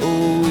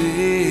 O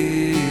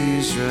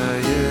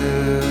Israel.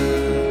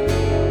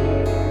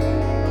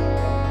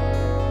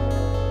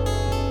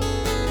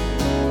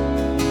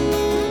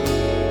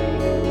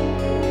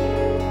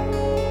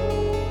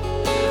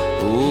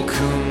 O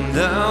come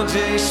thou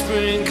day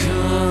spring,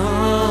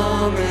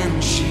 come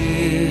and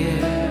cheer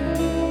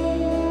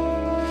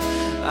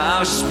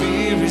our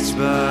spirits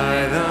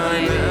by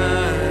thine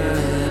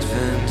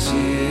advent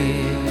here.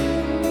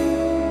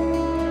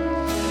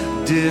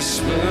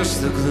 Disperse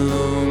the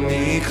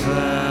gloomy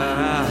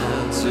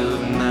clouds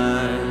of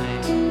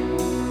night,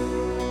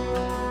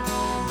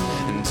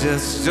 and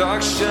death's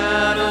dark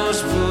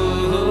shadows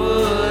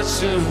put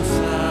to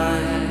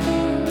flight.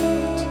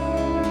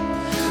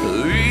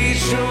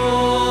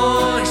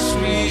 Rejoice,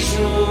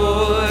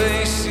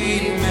 rejoice,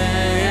 Emmanuel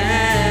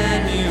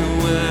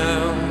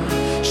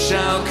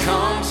shall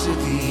come to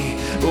thee,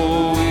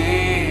 O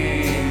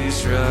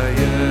Israel.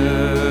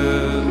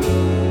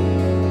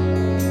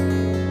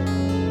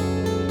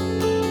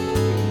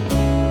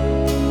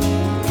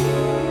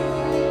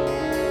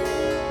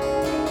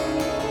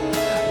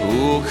 O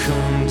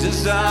come,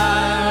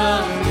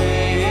 desire of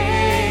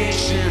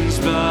nations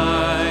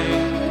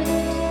bind,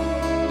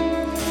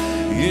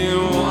 you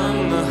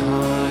won the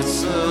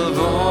hearts of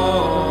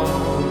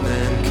all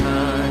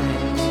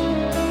mankind.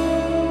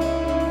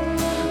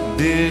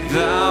 Bid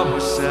thou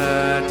us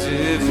that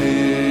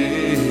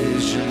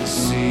division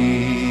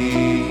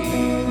cease,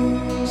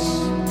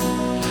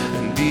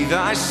 and be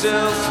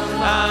thyself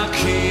our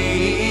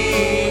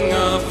King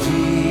of peace.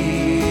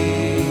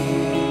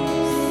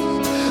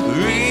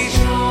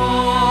 Rejoice,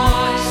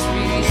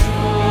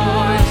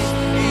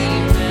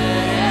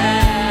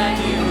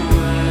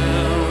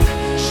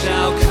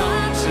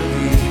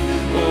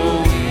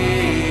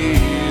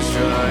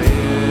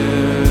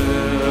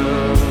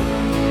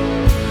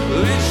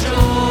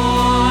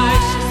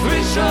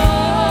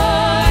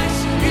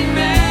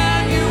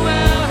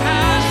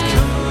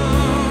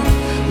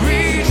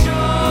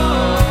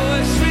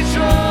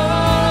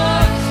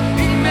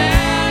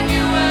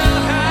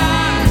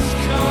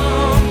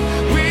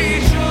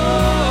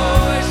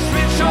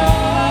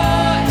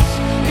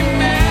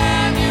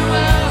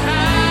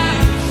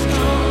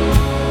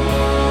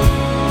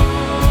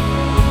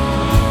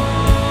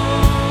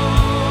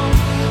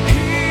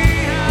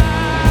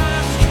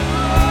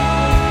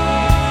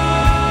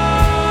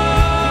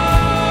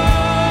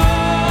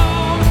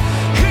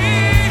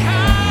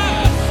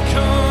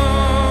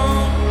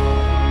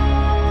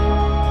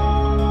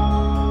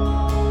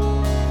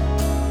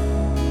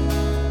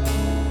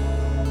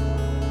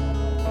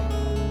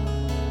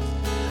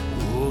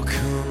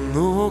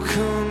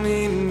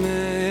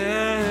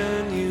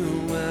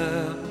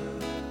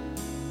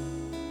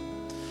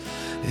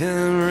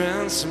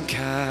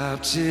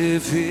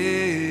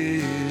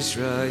 of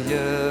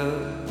Israel,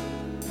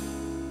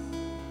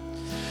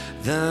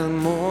 that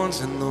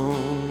mourns in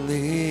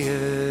lonely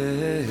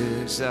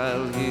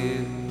exile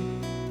here.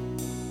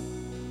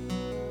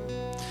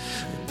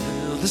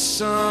 Until the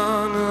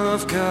Son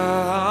of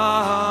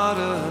God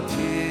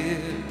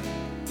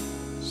appears,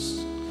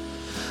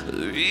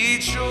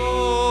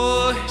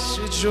 rejoice,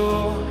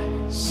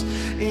 rejoice,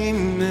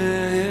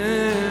 Emmanuel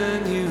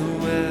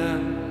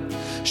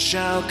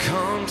shall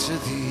come to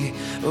thee,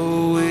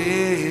 O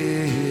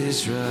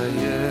Israel.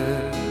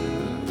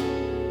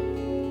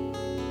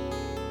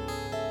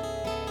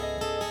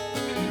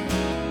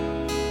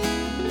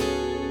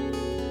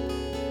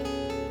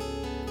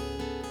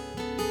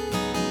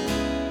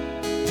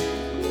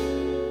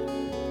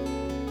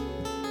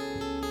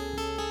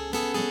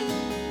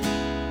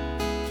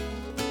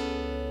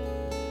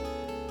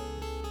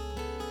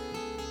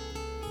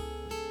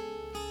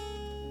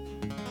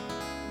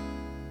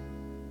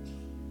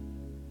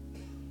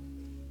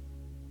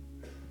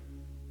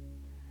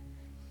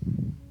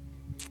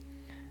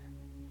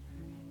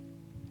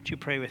 Would you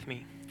pray with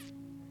me?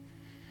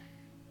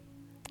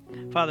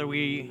 Father,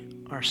 we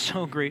are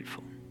so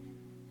grateful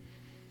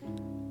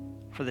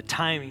for the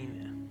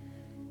timing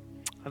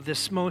of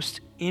this most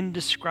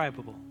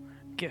indescribable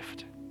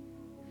gift,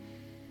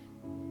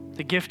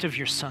 the gift of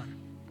your Son.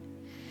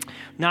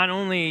 Not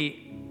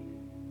only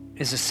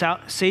is a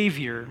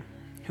Savior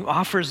who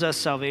offers us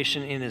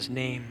salvation in his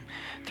name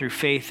through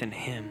faith in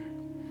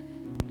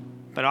him,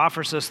 but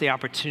offers us the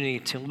opportunity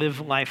to live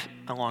life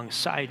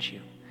alongside you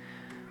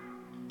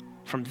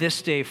from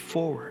this day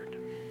forward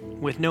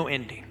with no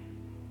ending.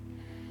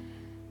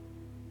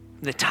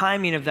 The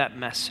timing of that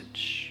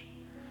message,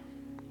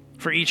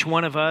 for each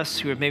one of us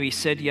who have maybe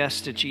said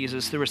yes to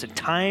Jesus, there was a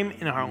time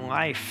in our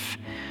life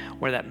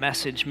where that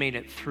message made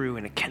it through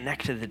and it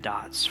connected the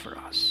dots for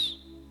us.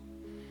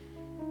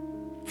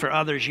 For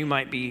others, you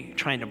might be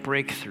trying to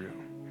break through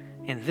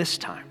in this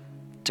time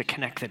to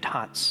connect the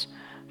dots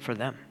for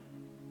them.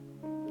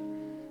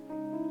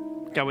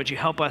 God, would you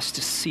help us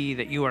to see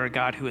that you are a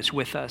God who is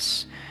with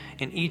us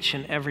in each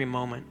and every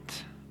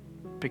moment,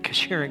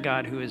 because you're a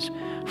God who is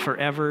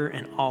forever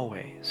and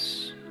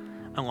always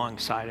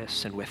alongside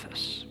us and with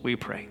us. We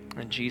pray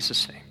in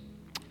Jesus' name.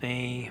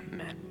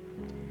 Amen.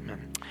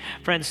 Amen.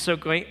 Friends, so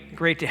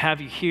great to have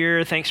you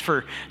here. Thanks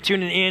for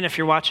tuning in if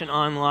you're watching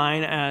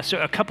online. So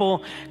a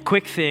couple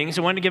quick things.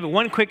 I wanted to give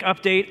one quick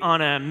update on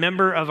a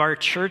member of our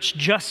church,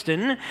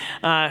 Justin,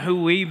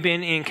 who we've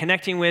been in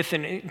connecting with.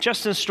 And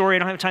Justin's story, I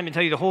don't have time to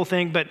tell you the whole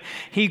thing, but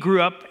he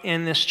grew up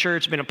in this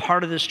church, been a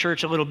part of this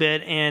church a little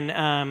bit,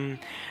 and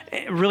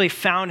really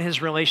found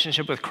his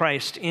relationship with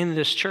Christ in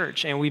this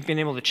church, and we've been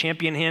able to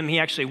champion him. He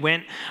actually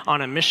went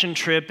on a mission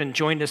trip and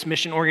joined this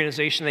mission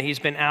organization that he's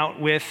been out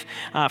with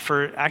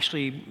for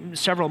actually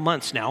several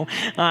months now,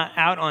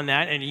 out on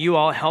that, and you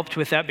all helped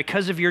with that.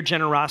 Because of your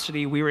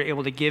generosity, we were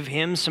able to give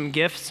him some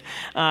gifts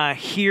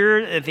here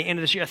at the end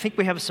of this year. I think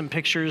we have some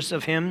pictures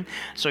of him.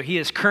 So he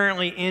is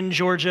currently in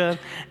Georgia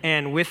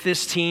and with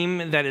this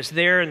team that is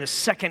there. And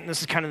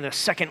this is kind of the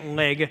second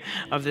leg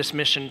of this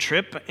mission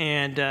trip,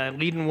 and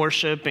leading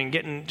worship and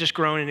getting just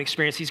growing in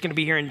experience. He's going to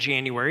be here in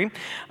January.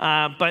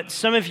 But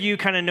some of you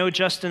kind of know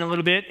Justin a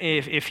little bit.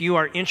 If you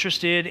are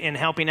interested in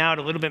helping out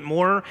a little bit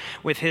more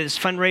with his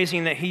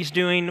fundraising that he's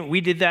doing,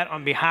 we did that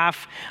on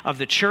behalf of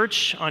the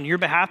church, on your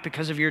behalf,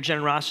 because of your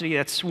generosity.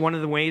 That's one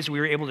of the ways we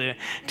were able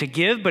to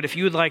give. But if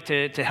you would like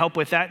to help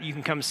with that, you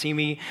can come see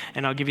me,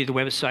 and I'll give you the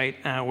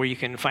website where you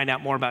can find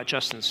out more about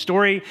Justin's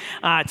story.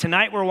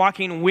 Tonight, we're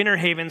walking Winter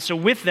Haven. So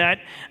with that,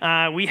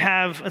 we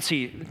have,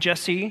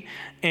 Jesse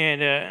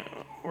and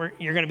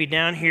you're going to be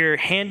down here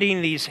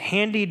handing these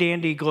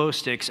handy-dandy glow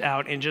sticks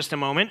out in just a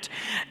moment.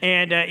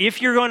 And if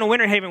you're going to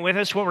Winter Haven with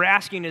us, what we're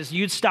asking is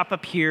you'd stop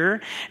up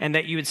here and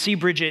that you would see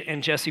Bridget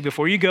and Jesse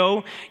before you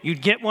go.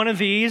 You'd get one of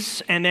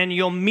these, and then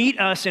you'll meet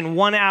us in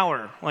 1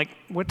 hour. Like,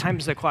 what time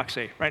does the clock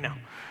say right now?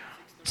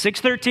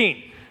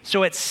 6:13.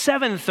 So at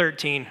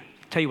 7:13,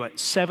 tell you what,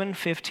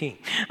 7:15.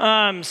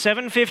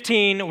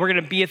 7:15, we're going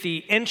to be at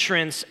the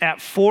entrance at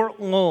Fort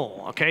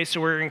Lowell, okay?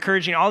 So we're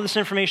encouraging, all this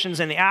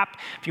information's in the app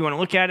if you want to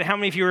look at it. How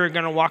many of you are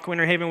going to walk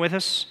Winter Haven with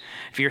us?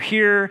 If you're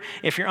here,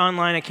 if you're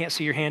online, I can't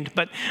see your hand,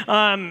 but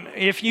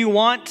if you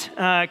want,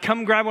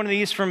 come grab one of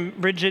these from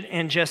Bridget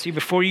and Jesse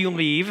before you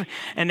leave.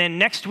 And then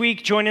next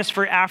week, join us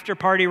for after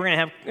party. We're going to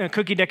have a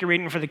cookie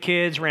decorating for the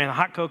kids. We're going to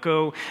have hot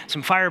cocoa,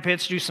 some fire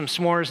pits, do some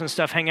s'mores and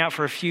stuff, hang out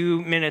for a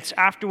few minutes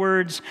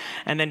afterwards.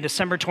 And then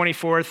December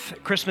 24th,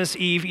 Christmas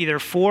Eve, either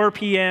 4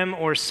 p.m.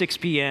 or 6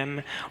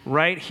 p.m.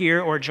 right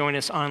here, or join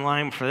us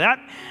online for that.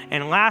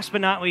 And last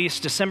but not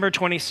least, December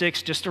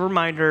 26th, just a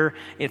reminder,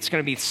 it's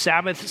going to be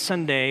Sabbath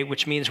Sunday,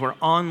 which means we're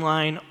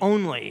online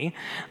only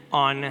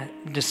on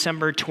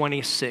December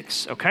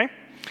 26th, okay?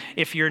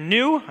 If you're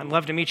new, I'd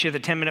love to meet you at the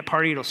 10-minute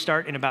party. It'll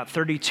start in about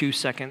 32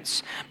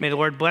 seconds. May the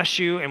Lord bless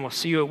you, and we'll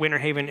see you at Winter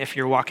Haven if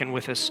you're walking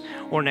with us,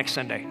 or next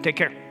Sunday. Take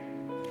care.